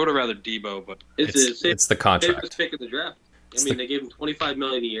 I would have rather Debo, but it's the contract. Safest pick in the draft. They gave him $25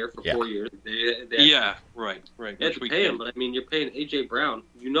 million a year for 4 years. Right. They had to pay him, but you're paying A.J. Brown.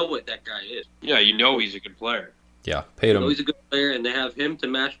 You know what that guy is. Yeah, he's a good player. Yeah, paid him. He's a good player, and they have him to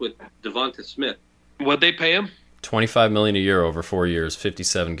match with Devonta Smith. What'd they pay him? $25 million a year over 4 years,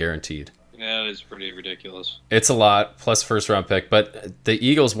 57 guaranteed. Yeah, that is pretty ridiculous. It's a lot, plus first round pick. But the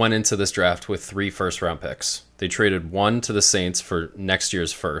Eagles went into this draft with 3 first round picks. They traded one to the Saints for next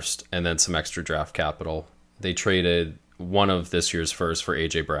year's first and then some extra draft capital. They traded one of this year's first for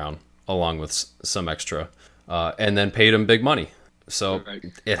A.J. Brown along with some extra and then paid him big money. So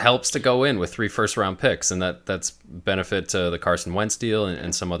it helps to go in with 3 first-round picks, and that's benefit to the Carson Wentz deal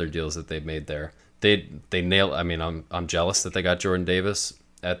and some other deals that they've made there. They nailed. I mean, I'm jealous that they got Jordan Davis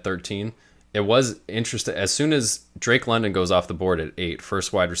at 13. It was interesting. As soon as Drake London goes off the board at 8,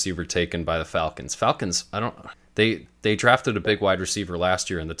 first wide receiver taken by the Falcons. They drafted a big wide receiver last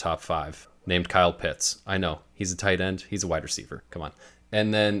year in the top 5 named Kyle Pitts. I know he's a tight end. He's a wide receiver. Come on.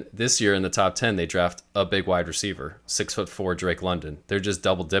 And then this year in the top 10, they draft a big wide receiver, 6'4" Drake London. They're just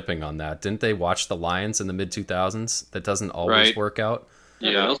double dipping on that. Didn't they watch the Lions in the mid 2000s? That doesn't always work out.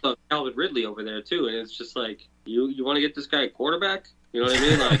 Yeah, they also have Calvin Ridley over there too, and it's just like you want to get this guy a quarterback. You know what I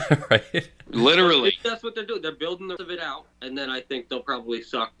mean? Like, right. Literally. That's what they're doing. They're building the rest of it out, and then I think they'll probably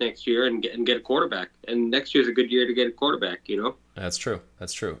suck next year and get a quarterback. And next year's a good year to get a quarterback, you know? That's true.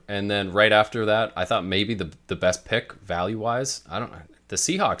 And then right after that, I thought maybe the best pick value-wise, I don't know. The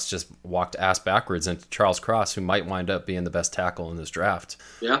Seahawks just walked ass backwards into Charles Cross, who might wind up being the best tackle in this draft.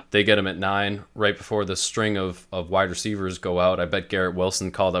 Yeah. They get him at 9 right before the string of wide receivers go out. I bet Garrett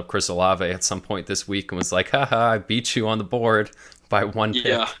Wilson called up Chris Olave at some point this week and was like, haha, I beat you on the board by 1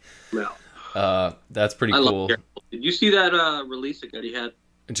 pick. Yeah. That's pretty I cool. Did you see that release that he had?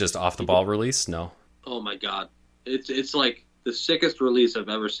 Just off the ball release? No. Oh my God. It's like the sickest release I've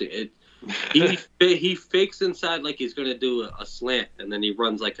ever seen. He fakes inside like he's gonna do a slant, and then he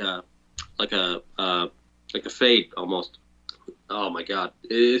runs like a fade almost. Oh my God,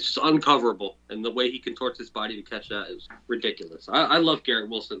 it's uncoverable, and the way he contorts his body to catch that is ridiculous. I love Garrett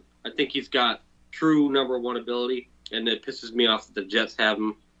Wilson. I think he's got true number 1 ability, and it pisses me off that the Jets have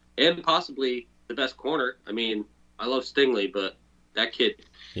him, and possibly the best corner. I mean, I love Stingley, but that kid,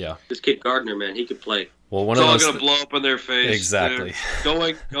 this kid Gardner, man, he could play. Well, it's all going to blow up in their face. Exactly.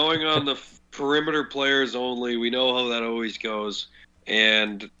 They're going on the perimeter players only. We know how that always goes.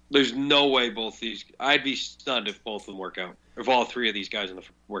 And there's no way both these... I'd be stunned if both of them work out. If all 3 of these guys in the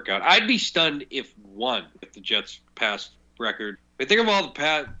work out. I'd be stunned if the Jets past record. I think of all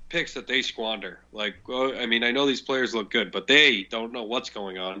the picks that they squander. Like, I mean, I know these players look good, but they don't know what's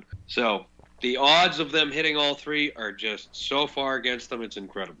going on. So... the odds of them hitting all 3 are just so far against them, it's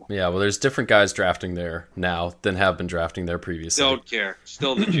incredible. Yeah, well, there's different guys drafting there now than have been drafting there previously. Don't care.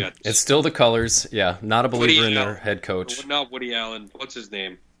 Still the Jets. It's still the colors. Yeah, not a believer in their head coach. Not Woody Allen. What's his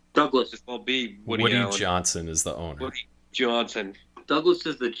name? Douglas. Well, be Woody Allen. Johnson is the owner. Woody Johnson. Douglas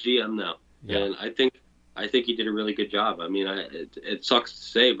is the GM now, yeah. And I think he did a really good job. I mean, it sucks to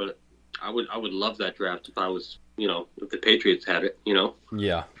say, but I would love that draft if I was... if the Patriots had it,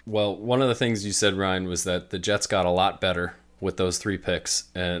 Yeah. Well, one of the things you said, Ryan, was that the Jets got a lot better with those 3 picks.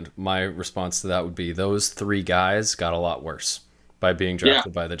 And my response to that would be those 3 guys got a lot worse by being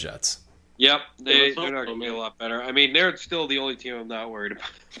drafted by the Jets. Yep. They're not going to get a lot better. I mean, they're still the only team I'm not worried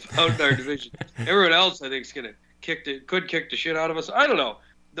about in our division. Everyone else, I think, is going to could kick the shit out of us. I don't know.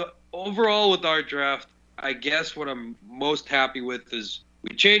 Overall, with our draft, I guess what I'm most happy with is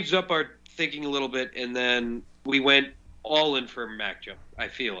we changed up our thinking a little bit, and then we went all in for Mac Jones. I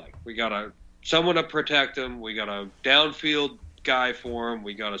feel like we got someone to protect him. We got a downfield guy for him.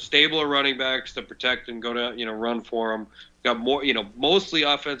 We got a stable of running backs to protect and go to run for him. Got more mostly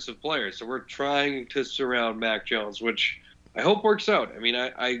offensive players. So we're trying to surround Mac Jones, which I hope works out. I mean,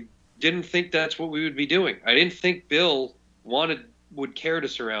 I didn't think that's what we would be doing. I didn't think Bill would care to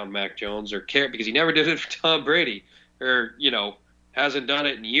surround Mac Jones or care because he never did it for Tom Brady or hasn't done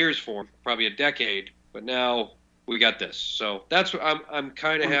it in years for him, probably a decade. But now we got this. So that's what I'm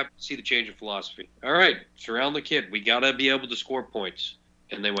kind of happy to see the change of philosophy. All right, surround the kid. We got to be able to score points.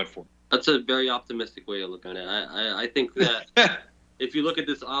 And they went for it. That's a very optimistic way to look at it. I think that if you look at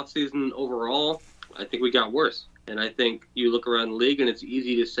this offseason overall, I think we got worse. And I think you look around the league, and it's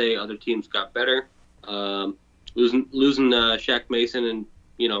easy to say other teams got better. Losing Shaq Mason and,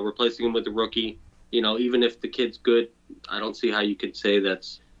 replacing him with a rookie, even if the kid's good, I don't see how you could say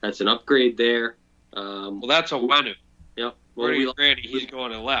that's an upgrade there. Well, that's a Wenu. Yep. Well, Grandy, he's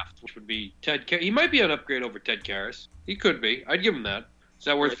going to left, which would be Ted. He might be an upgrade over Ted Karras. He could be. I'd give him that. Is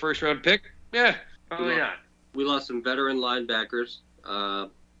that worth a first-round pick? Yeah, probably not. We lost some veteran linebackers,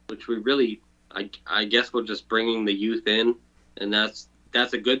 which we really, I guess, we're just bringing the youth in, and that's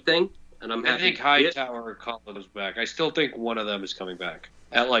a good thing. And I think Hightower or Collins back. I still think one of them is coming back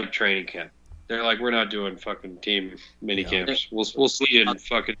at training camp. They're like, we're not doing fucking team mini camps. We'll see you in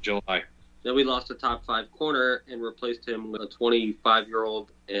fucking July. Then we lost a top 5 corner and replaced him with a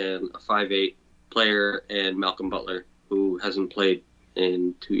 25-year-old and a 5'8" player and Malcolm Butler, who hasn't played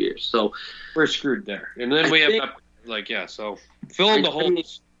in 2 years. So we're screwed there. And then we have so fill in the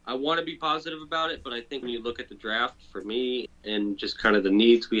holes. I want to be positive about it, but I think when you look at the draft for me and just kind of the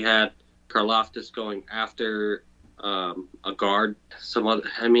needs we had, Karlaftis going after a guard, some other.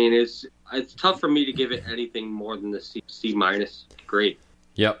 I mean, it's tough for me to give it anything more than the C minus grade.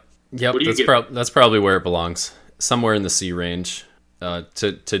 Yep. That's probably where it belongs, somewhere in the C range. To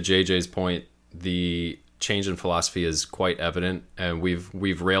JJ's point, the change in philosophy is quite evident, and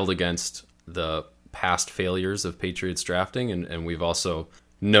we've railed against the past failures of Patriots drafting, and we've also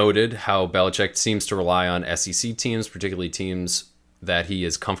noted how Belichick seems to rely on SEC teams, particularly teams that he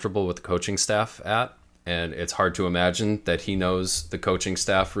is comfortable with the coaching staff at. And it's hard to imagine that he knows the coaching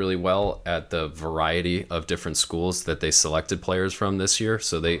staff really well at the variety of different schools that they selected players from this year.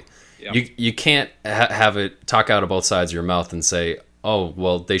 So you can't have it talk out of both sides of your mouth and say, oh,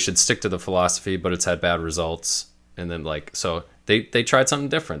 well, they should stick to the philosophy, but it's had bad results. And then so they tried something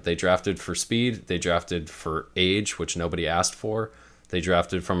different. They drafted for speed. They drafted for age, which nobody asked for. They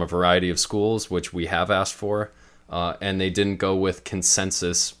drafted from a variety of schools, which we have asked for. And they didn't go with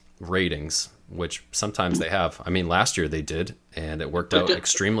consensus ratings, which sometimes they have. I mean, last year they did, and it worked out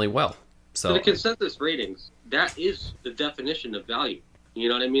extremely well. So the consensus ratings, that is the definition of value. You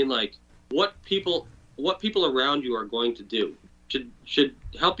know what I mean? Like what people around you are going to do should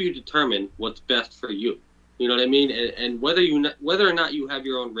help you determine what's best for you. You know what I mean? And whether or not you have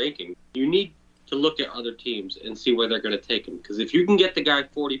your own ranking, you need to look at other teams and see where they're going to take him. Because if you can get the guy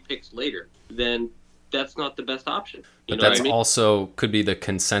 40 picks later, then that's not the best option. But that's also could be the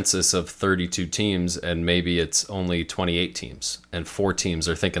consensus of 32 teams, and maybe it's only 28 teams, and 4 teams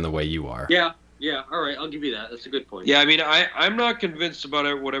are thinking the way you are. Yeah, all right, I'll give you that. That's a good point. Yeah, I mean, I'm not convinced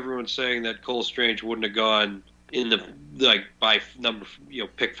about what everyone's saying that Cole Strange wouldn't have gone in the by number,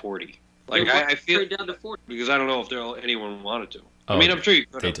 pick 40. Like I feel down to 40 because I don't know if anyone wanted to. I mean, I'm sure you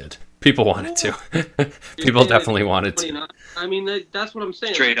could. They did. People wanted to. People definitely wanted to. I mean, that's what I'm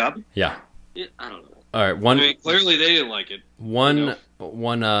saying. Straight up. Yeah. I don't know. All right. I mean, clearly they didn't like it. One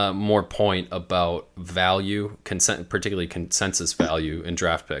more point about value, particularly consensus value in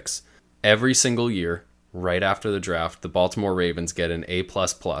draft picks. Every single year, right after the draft, the Baltimore Ravens get an A++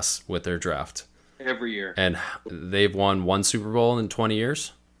 with their draft. Every year. And they've won 1 Super Bowl in 20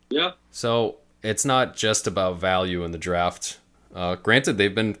 years. Yeah. So it's not just about value in the draft. Granted,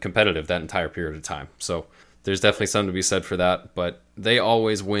 they've been competitive that entire period of time. So there's definitely something to be said for that. But they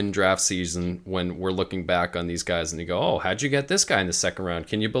always win draft season when we're looking back on these guys and you go, oh, how'd you get this guy in the second round?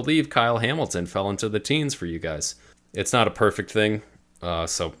 Can you believe Kyle Hamilton fell into the teens for you guys? It's not a perfect thing.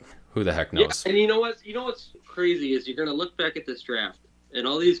 So who the heck knows? Yeah, and you know what's crazy is you're going to look back at this draft and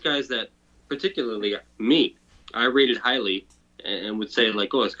all these guys that, particularly me, I rated highly and would say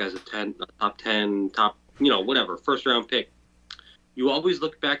like, oh, this guy's a top 10, whatever, first round pick. You always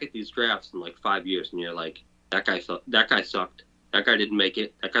look back at these drafts in like 5 years and you're like, that guy sucked. That guy didn't make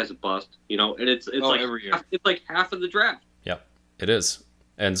it. That guy's a bust. And it's like every year. It's like half of the draft. Yep, it is.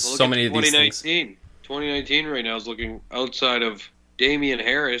 And Well, so many of these things. 2019 right now is looking outside of Damian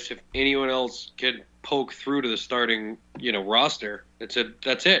Harris. If anyone else could poke through to the starting, roster, that's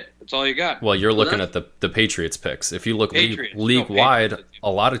it. That's all you got. Well, you're looking at the Patriots picks. If you look league-wide, a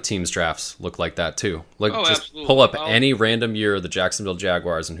lot of teams' drafts look like that too. Just absolutely. pull up any random year of the Jacksonville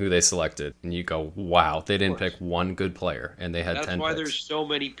Jaguars and who they selected, and you go, wow, they didn't pick one good player, and they had 10 picks. That's why there's so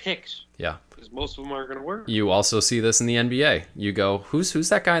many picks. Yeah. Because most of them aren't going to work. You also see this in the NBA. You go, who's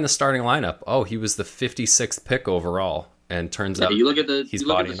that guy in the starting lineup? Oh, he was the 56th pick overall, and turns out you look at the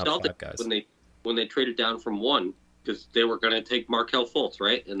bodying up Celtics 5 guys. when they traded down from 1 because they were going to take Markelle Fultz,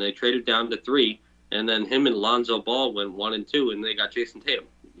 right? And they traded down to 3, and then him and Lonzo Ball went 1 and 2, and they got Jason Tatum.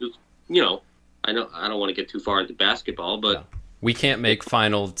 It was, I don't want to get too far into basketball, but Yeah. We can't make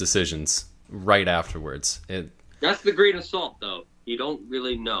final decisions right afterwards. That's the grain of salt, though. You don't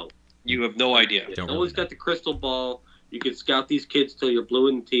really know. You have no idea. Don't No one's really know. got the crystal ball. You can scout these kids till you're blue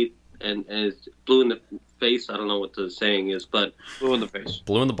in the teeth and it's blue in the face. I don't know what the saying is, but Blue in the face.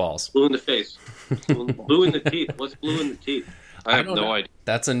 Blue in the balls. blue in the face. Blue in the teeth. What's blue in the teeth? I have don't no know. idea.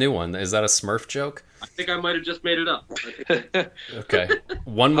 That's a new one. Is that a Smurf joke? I think I might have just made it up. Okay.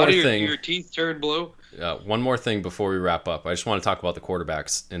 One How more do thing. your teeth turn blue? One more thing before we wrap up. I just want to talk about the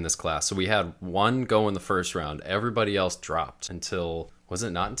quarterbacks in this class. So we had one go in the first round. Everybody else dropped until, was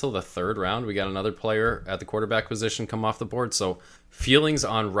it not until the third round? We got another player at the quarterback position come off the board. So feelings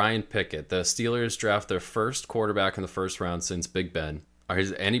on Ryan Pickett. The Steelers draft their first quarterback in the first round since Big Ben.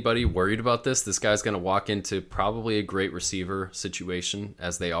 Is anybody worried about this? This guy's going to walk into probably a great receiver situation,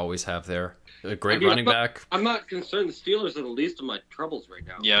 as they always have there. A great running back. I'm not concerned. The Steelers are the least of my troubles right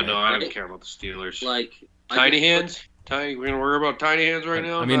now. Yeah, no, I don't care about the Steelers. Like Tiny hands? Tiny, we're gonna worry about tiny hands right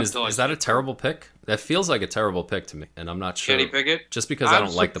now. I mean, is that a terrible pick? That feels like a terrible pick to me, and I'm not sure. Kenny Pickett? Just because I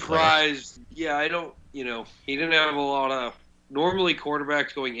don't like the player. I'm surprised. Yeah, I don't. He didn't have a lot of. Normally,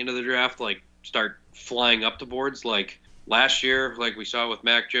 quarterbacks going into the draft start flying up the boards. Like last year, like we saw with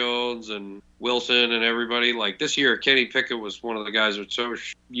Mac Jones and Wilson and everybody. Like this year, Kenny Pickett was one of the guys that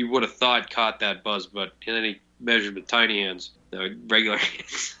you would have thought caught that buzz, but then he measured with tiny hands, regular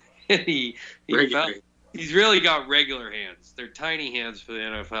hands, and he fell. He's really got regular hands. They're tiny hands for the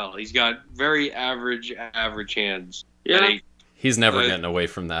NFL. He's got very average hands. Yeah. He's never getting away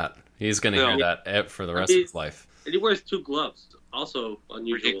from that. He's going to hear that for the rest of his life. And he wears 2 gloves. Also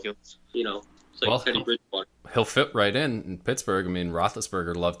unusual. Ridiculous. It's like Teddy Bridgewater. He'll fit right in Pittsburgh. I mean,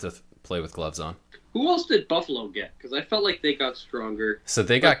 Roethlisberger loved to play with gloves on. Who else did Buffalo get? Because I felt like they got stronger. So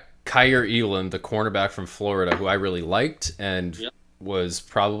they got Kyer Elam, the cornerback from Florida, who I really liked, and was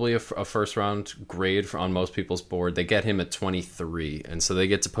probably a first-round grade on most people's board. They get him at 23, and so they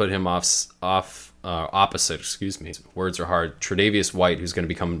get to put him opposite, excuse me, words are hard, Tre'Davious White, who's going to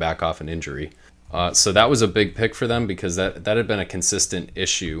be coming back off an injury. So that was a big pick for them because that had been a consistent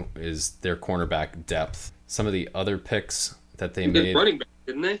issue, is their cornerback depth. Some of the other picks that they made, running back,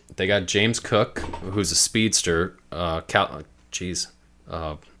 didn't they? They got James Cook, who's a speedster, Dalvin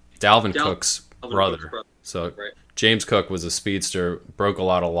Cook's brother. So right. James Cook was a speedster, broke a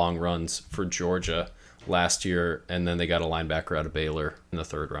lot of long runs for Georgia last year, and then they got a linebacker out of Baylor in the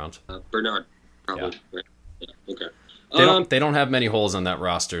 3rd round. Bernard, probably. Yeah. Right. Yeah. Okay. They don't have many holes on that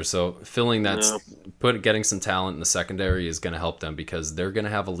roster, so filling that, getting some talent in the secondary is going to help them because they're going to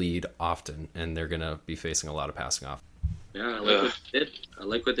have a lead often, and they're going to be facing a lot of passing off. Yeah, I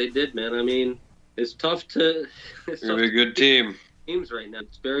like what they did, man. I mean, it's tough to. They're a good team. Teams right now.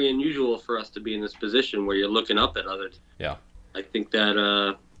 It's very unusual for us to be in this position where you're looking up at others. Yeah. I think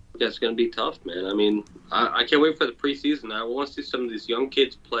that that's going to be tough, man. I mean, I can't wait for the preseason. I want to see some of these young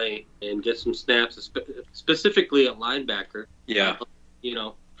kids play and get some snaps, specifically a linebacker. Yeah.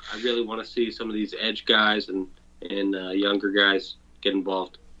 I really want to see some of these edge guys and younger guys get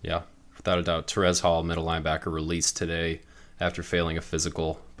involved. Yeah, without a doubt. Terez Hall, middle linebacker, released today after failing a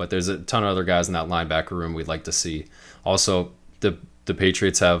physical. But there's a ton of other guys in that linebacker room we'd like to see. Also, the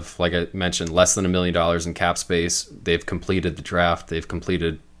Patriots have, like I mentioned, less than $1 million in cap space. They've completed the draft. They've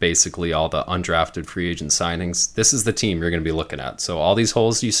completed basically all the undrafted free agent signings. This is the team you're going to be looking at. So all these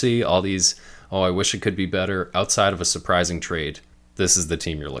holes you see, all these, I wish it could be better, outside of a surprising trade, this is the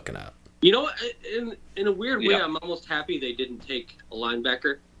team you're looking at. In a weird way, I'm almost happy they didn't take a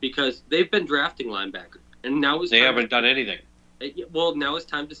linebacker because they've been drafting linebacker. And now they haven't done anything. Well, now it's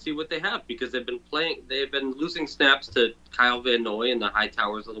time to see what they have because they've been losing snaps to Kyle Van Noy and the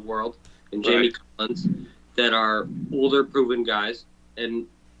Hightowers of the world and Jamie Collins that are older, proven guys. And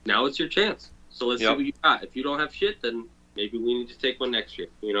now it's your chance. So let's see what you got. If you don't have shit, then maybe we need to take one next year,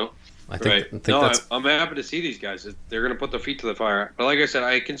 I think that's... I'm happy to see these guys. They're going to put their feet to the fire. But like I said,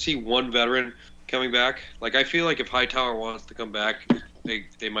 I can see one veteran coming back. Like, I feel like if Hightower wants to come back,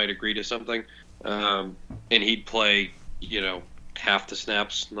 they might agree to something. And he'd play, half the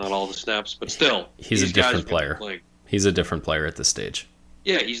snaps, not all the snaps, but still. He's a different player. He's a different player at this stage.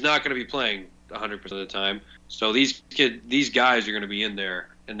 Yeah, he's not going to be playing 100% of the time. So these guys are going to be in there,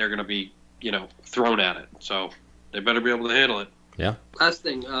 and they're going to be, thrown at it. So they better be able to handle it. Yeah. Last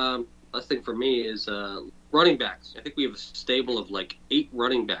thing for me is running backs. I think we have a stable of 8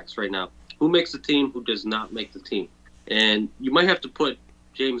 running backs right now. Who makes the team? Who does not make the team? And you might have to put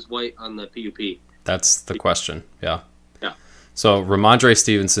James White on the PUP. That's the question. Yeah. Yeah. So Ramondre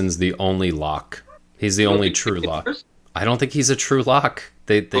Stevenson's the only lock. He's the only true lock. I don't think he's a true lock.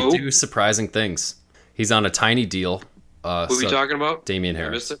 They do surprising things. He's on a tiny deal. Who are we talking about? Damian I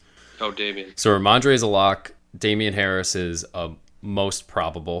Harris. missed it. Oh, Damian. So Ramondre is a lock. Damian Harris is most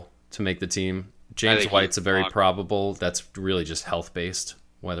probable to make the team. James White's a very probable. That's really just health-based,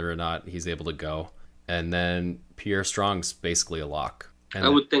 whether or not he's able to go. And then Pierre Strong's basically a lock. And I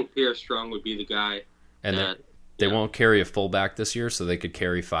would think Pierre Strong would be the guy. And they won't carry a fullback this year, so they could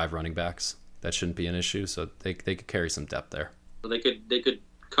carry 5 running backs. That shouldn't be an issue. So they could carry some depth there. So they could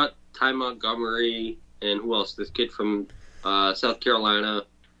cut Ty Montgomery and who else? This kid from South Carolina.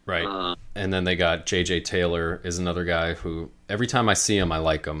 Right. And then they got J.J. Taylor is another guy who every time I see him, I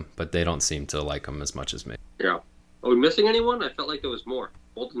like him, but they don't seem to like him as much as me. Yeah. Are we missing anyone? I felt like there was more.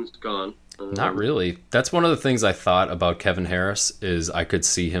 Bolton's gone. Not really. That's one of the things I thought about Kevin Harris is I could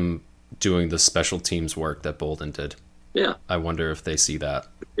see him doing the special teams work that Bolton did. Yeah. I wonder if they see that.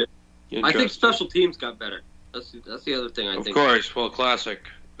 Yeah. I think special teams got better. That's the other thing I think. Of course. Well, classic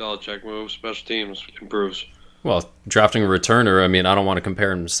Belichick move. Special teams improves. Well, drafting a returner, I mean, I don't want to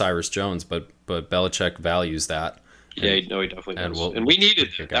compare him to Cyrus Jones, but Belichick values that. Yeah, no, he definitely and does. we'll- And we needed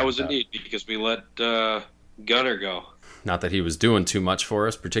we'll that. That was a get need because we let Gunner go. Not that he was doing too much for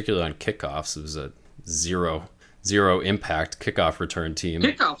us, particularly on kickoffs. It was a zero impact kickoff return team.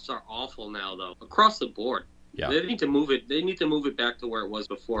 Kickoffs are awful now, though, across the board. Yeah. They need to move it. They need to move it back to where it was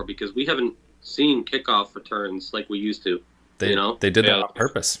before because we haven't seen kickoff returns like we used to. They did that Yeah. on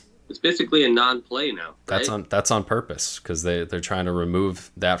purpose. It's basically a non-play now. Right? That's on purpose because they're trying to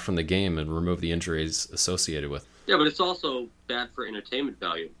remove that from the game and remove the injuries associated with. Yeah, but it's also bad for entertainment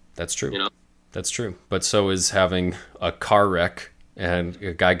value. That's true. You know? That's true. But so is having a car wreck and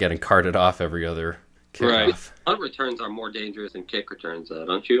a guy getting carted off every other kickoff. Right. Punt returns are more dangerous than kick returns,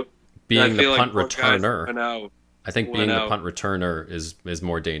 don't you? Being I the feel punt more guys returner, went out. I think went being the out. punt returner is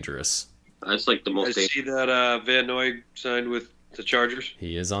more dangerous. That's like the I most dangerous. see that Van Noy signed with the Chargers.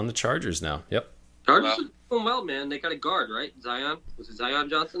 He is on the Chargers now. Yep. Chargers Wow. are doing well, man. They got a guard, right? Zion? Was it Zion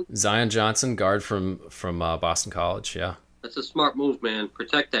Johnson? Zion Johnson, guard from Boston College. Yeah. That's a smart move, man.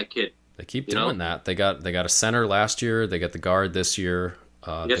 Protect that kid. They keep You know? doing that. They got a center last year. They got the guard this year.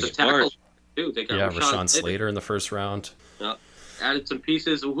 You They got the got- tackle, too. They got Rashawn Slater in the first round. Added some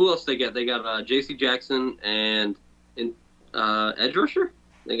pieces. Who else they got? They got J.C. Jackson and edge rusher.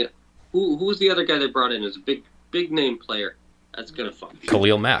 They got who was the other guy they brought in? Is a big name player. That's gonna fuck.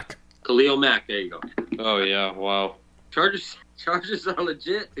 Khalil Mack. Khalil Mack. There you go. Oh yeah, wow. Chargers are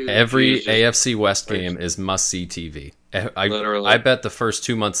legit, dude. Every Jesus. AFC West game is must-see TV. Literally. I bet the first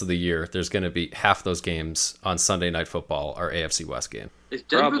 2 months of the year, there's going to be half those games on Sunday Night Football are AFC West game. Is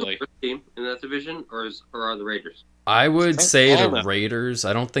Denver Probably. the first team in that division, or are the Raiders? I would say all the that. Raiders.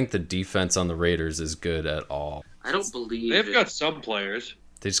 I don't think the defense on the Raiders is good at all. I don't believe They've it. got some players.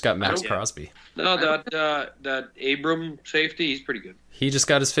 They just got Max don't- Crosby. No, that Abram safety, he's pretty good. He just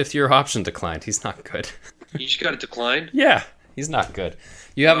got his 5th-year option declined. He's not good. He just got it declined. Yeah, he's not good.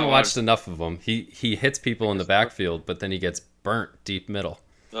 You haven't Oh, watched enough of him. He hits people in the backfield, but then he gets burnt deep middle.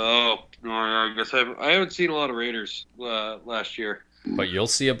 Oh, no, I guess I haven't seen a lot of Raiders last year. But you'll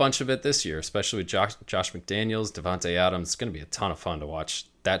see a bunch of it this year, especially with Josh McDaniels, Devontae Adams. It's going to be a ton of fun to watch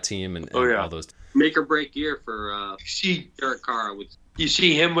that team and Oh, yeah. all those. Make or break year for See, Derek Carr. you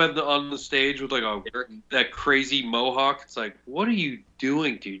see him on the stage with like that crazy mohawk. It's like, what are you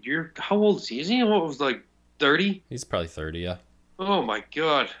doing, dude? How old is he? Is he what was like 30? He's probably 30, yeah. Oh my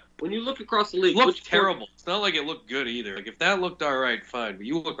god, When you look across the league, it looked which terrible. It's not like it looked good either. Like if that looked all right, fine. But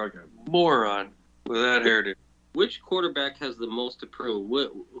you look like a moron with that hairdo. Which quarterback has the most to prove?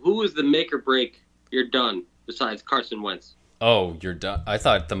 Who is the make or break? You're done. Besides Carson Wentz. Oh, you're done. I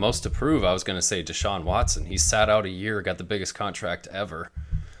thought the most to prove, I was going to say Deshaun Watson. He sat out a year, got the biggest contract ever,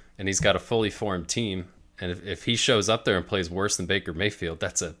 and he's got a fully formed team. And if he shows up there and plays worse than Baker Mayfield,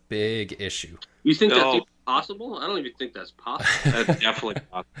 that's a big issue. You think No. that's even possible? I don't even think that's possible. That's definitely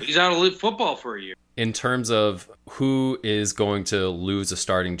not. He's out of football for a year. In terms of who is going to lose a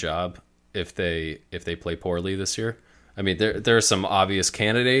starting job if they play poorly this year, I mean, there are some obvious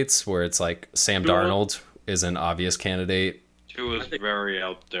candidates where it's like Sam Tua. Darnold is an obvious candidate. Tua is very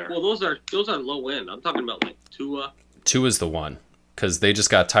out there. Well, those are low end. I'm talking about like Tua. Tua's the one because they just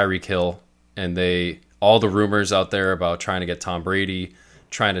got Tyreek Hill, and all the rumors out there about trying to get Tom Brady,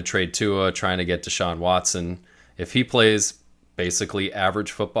 trying to trade Tua, trying to get Deshaun Watson. If he plays basically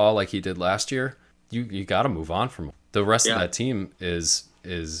average football like he did last year, you got to move on from him. The rest of Yeah. that team is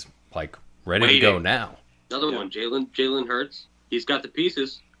like ready to Waiting. go now. Another Yeah. one, Jalen Hurts. He's got the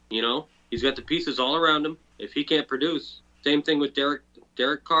pieces. He's got the pieces all around him. If he can't produce, same thing with Derek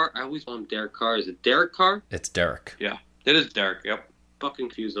Carr. I always call him Derek Carr. Is it Derek Carr? It's Derek. Yeah, it is Derek. Yep. Fucking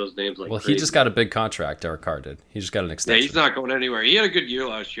confuse those names like Well, crazy. he just got a big contract. Derek Carr did. He just got an Yeah, extension. he's not going anywhere. He had a good year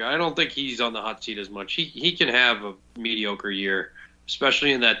last year. I don't think he's on the hot seat as much. He can have a mediocre year,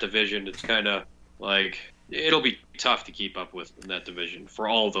 especially in that division. It's kind of like it'll be tough to keep up with in that division for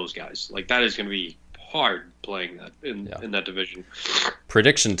all those guys. Like that is going to be hard playing that in that division.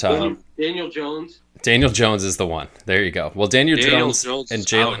 Prediction time. Daniel Jones. Daniel Jones is the one. There you go. Well, Daniel Jones and is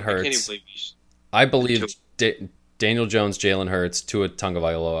Jalen out. I can't even Hurts. believe he's I believe Daniel Jones, Jalen Hurts, Tua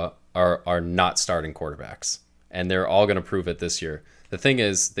Tagovailoa are not starting quarterbacks, and they're all going to prove it this year. The thing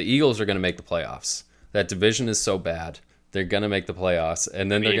is, the Eagles are going to make the playoffs. That division is so bad; they're going to make the playoffs,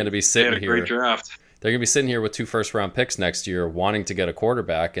 and then they're going to be they sitting had a great here. draft. They're going to be sitting here with 2 first-round picks next year, wanting to get a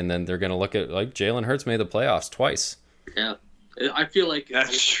quarterback, and then they're going to look at like Jalen Hurts made the playoffs twice. Yeah, I feel like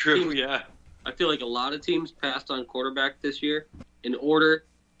That's true. Yeah. I feel like a lot of teams passed on quarterback this year in order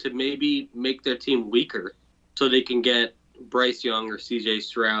to maybe make their team weaker so they can get Bryce Young or CJ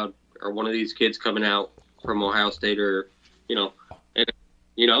Stroud or one of these kids coming out from Ohio State or,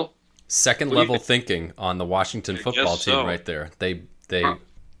 Second What do you level think? thinking on the Washington I football guess team so. right there. They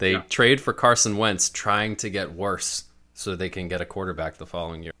They Yeah. trade for Carson Wentz, trying to get worse so they can get a quarterback the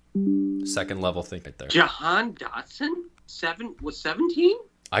following year. Second level thing right there. Jahan Dotson was 17.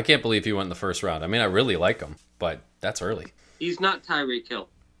 I can't believe he went in the first round. I mean, I really like him, but that's early. He's not Tyreek Hill.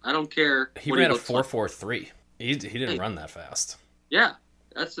 I don't care. He what ran a looks like. 4.43. He didn't run that fast. Yeah,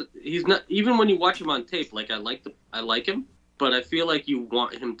 he's not. Even when you watch him on tape, like I like him, but I feel like you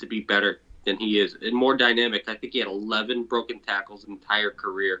want him to be better than he is and more dynamic. I think he had 11 broken tackles entire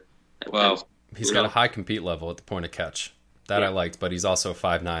career. Wow. He's got a high compete level at the point of catch. That I liked, but he's also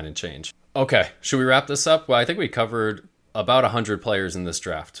 5'9" and change. Okay, should we wrap this up? Well, I think we covered about 100 players in this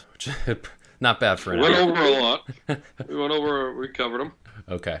draft, which is not bad for We went an over a lot. We covered them.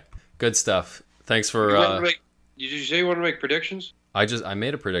 Okay, good stuff. Thanks for. Did you say you want to make predictions? I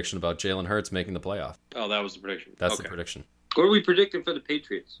made a prediction about Jalen Hurts making the playoff. Oh, that was the prediction. That's okay. the prediction. What are we predicting for the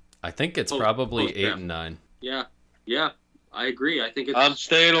Patriots? I think it's probably 8 post-draft. and 9. Yeah, I agree. I think it's. I'm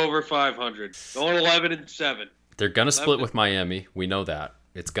staying over 500. Going 11-7. They're gonna split with Miami. We know that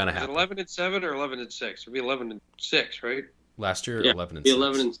it's gonna Is it happen. 11-7 or 11-6? It'd be 11-6, right? Last year, Yeah, 11 and the 6.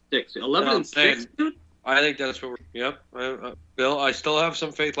 11 and 6. 11 No, and 6, dude. I think that's what we're. Yep. Bill, I still have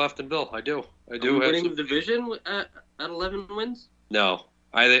some faith left in Bill. I do. I Are do. we Have winning some... the division at 11 wins? No.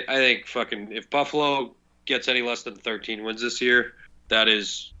 I think fucking if Buffalo gets any less than 13 wins this year, that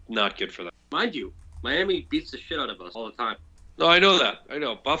is not good for them. Mind you, Miami beats the shit out of us all the time. No, I know that. I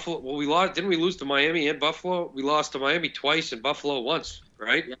know. Buffalo. Well, we lost. Didn't we lose to Miami and Buffalo? We lost to Miami twice and Buffalo once,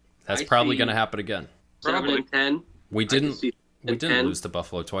 right? Yeah. That's I probably see gonna happen again. 7 Probably. and 10. We I can didn't. see We 10. didn't lose to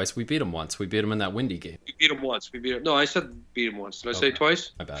Buffalo twice. We beat them once. We beat them in that windy game. We beat them once. We beat them. No, I said beat them once. Did I say Okay.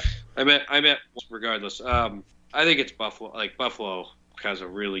 twice? My bad. I meant regardless. I think it's Buffalo. Like Buffalo has a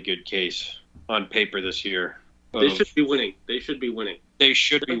really good case on paper this year. They should be winning. They should be winning. They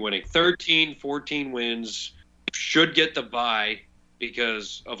should be winning. 13, 14 wins. Should get the bye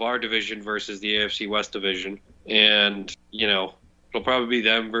because of our division versus the AFC West division. And, it'll probably be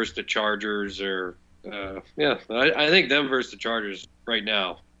them versus the Chargers or, I think them versus the Chargers right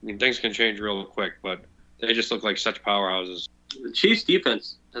now. I mean, things can change real quick, but they just look like such powerhouses. The Chiefs'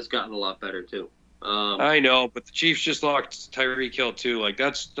 defense has gotten a lot better, too. I know, but the Chiefs just lost Tyreek Hill, too. Like,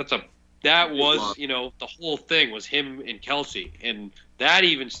 that was, the whole thing was him and Kelsey. And that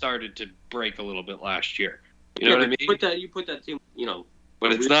even started to break a little bit last year. You know what I mean? You put that team,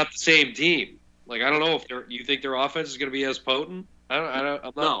 But it's not the same team. Like, I don't know if you think their offense is going to be as potent.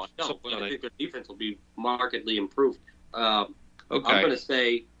 I'm not. No, but I think their defense will be markedly improved. Okay. I'm going to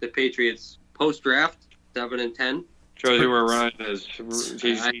say the Patriots post-draft, 7 and 10. Shows you where Ryan is.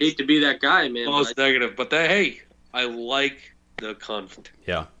 I hate to be that guy, man. Most negative, but I like the conflict.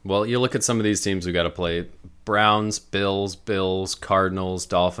 Yeah. Well, you look at some of these teams we got to play: Browns, Bills, Cardinals,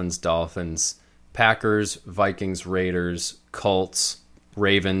 Dolphins, Packers, Vikings, Raiders, Colts,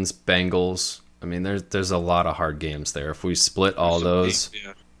 Ravens, Bengals. I mean, there's a lot of hard games there. If we split all those,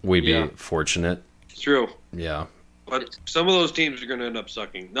 we'd be fortunate. It's true. Yeah. But some of those teams are going to end up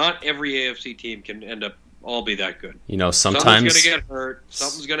sucking. Not every AFC team can end up all be that good. Sometimes someone's going to get hurt.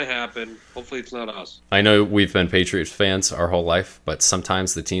 Something's going to happen. Hopefully it's not us. I know we've been Patriots fans our whole life, but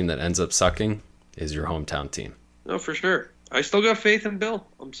sometimes the team that ends up sucking is your hometown team. No, for sure. I still got faith in Bill.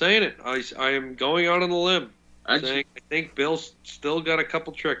 I'm saying it. I am going out on a limb. I think Bill's still got a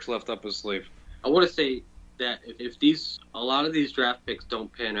couple tricks left up his sleeve. I want to say that if a lot of these draft picks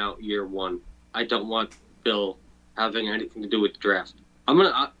don't pan out year one, I don't want Bill having anything to do with the draft.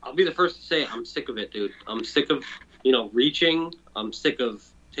 I'll be the first to say I'm sick of it, dude. I'm sick of, reaching. I'm sick of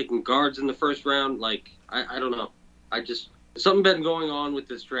taking guards in the first round. Like, I don't know. Something been going on with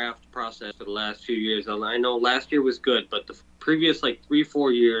this draft process for the last few years. I know last year was good, but the previous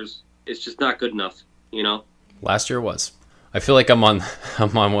 3-4 years, it's just not good enough, Last year was. I feel like I'm on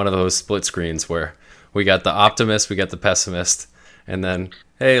one of those split screens where we got the optimist, we got the pessimist, and then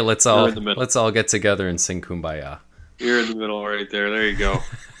hey, let's all get together and sing Kumbaya. You're in the middle right there. There you go.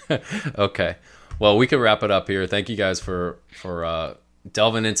 Okay. Well, we can wrap it up here. Thank you guys for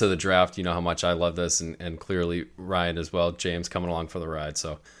delving into the draft. You know how much I love this, and clearly Ryan as well. James coming along for the ride.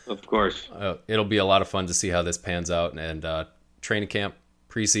 So of course, it'll be a lot of fun to see how this pans out. And training camp,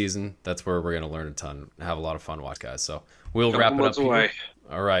 preseason, that's where we're going to learn a ton, have a lot of fun watch, guys. So we'll wrap it up here.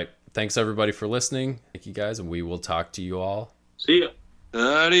 All right. Thanks everybody for listening. Thank you guys, and we will talk to you all. See ya.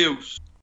 Adios.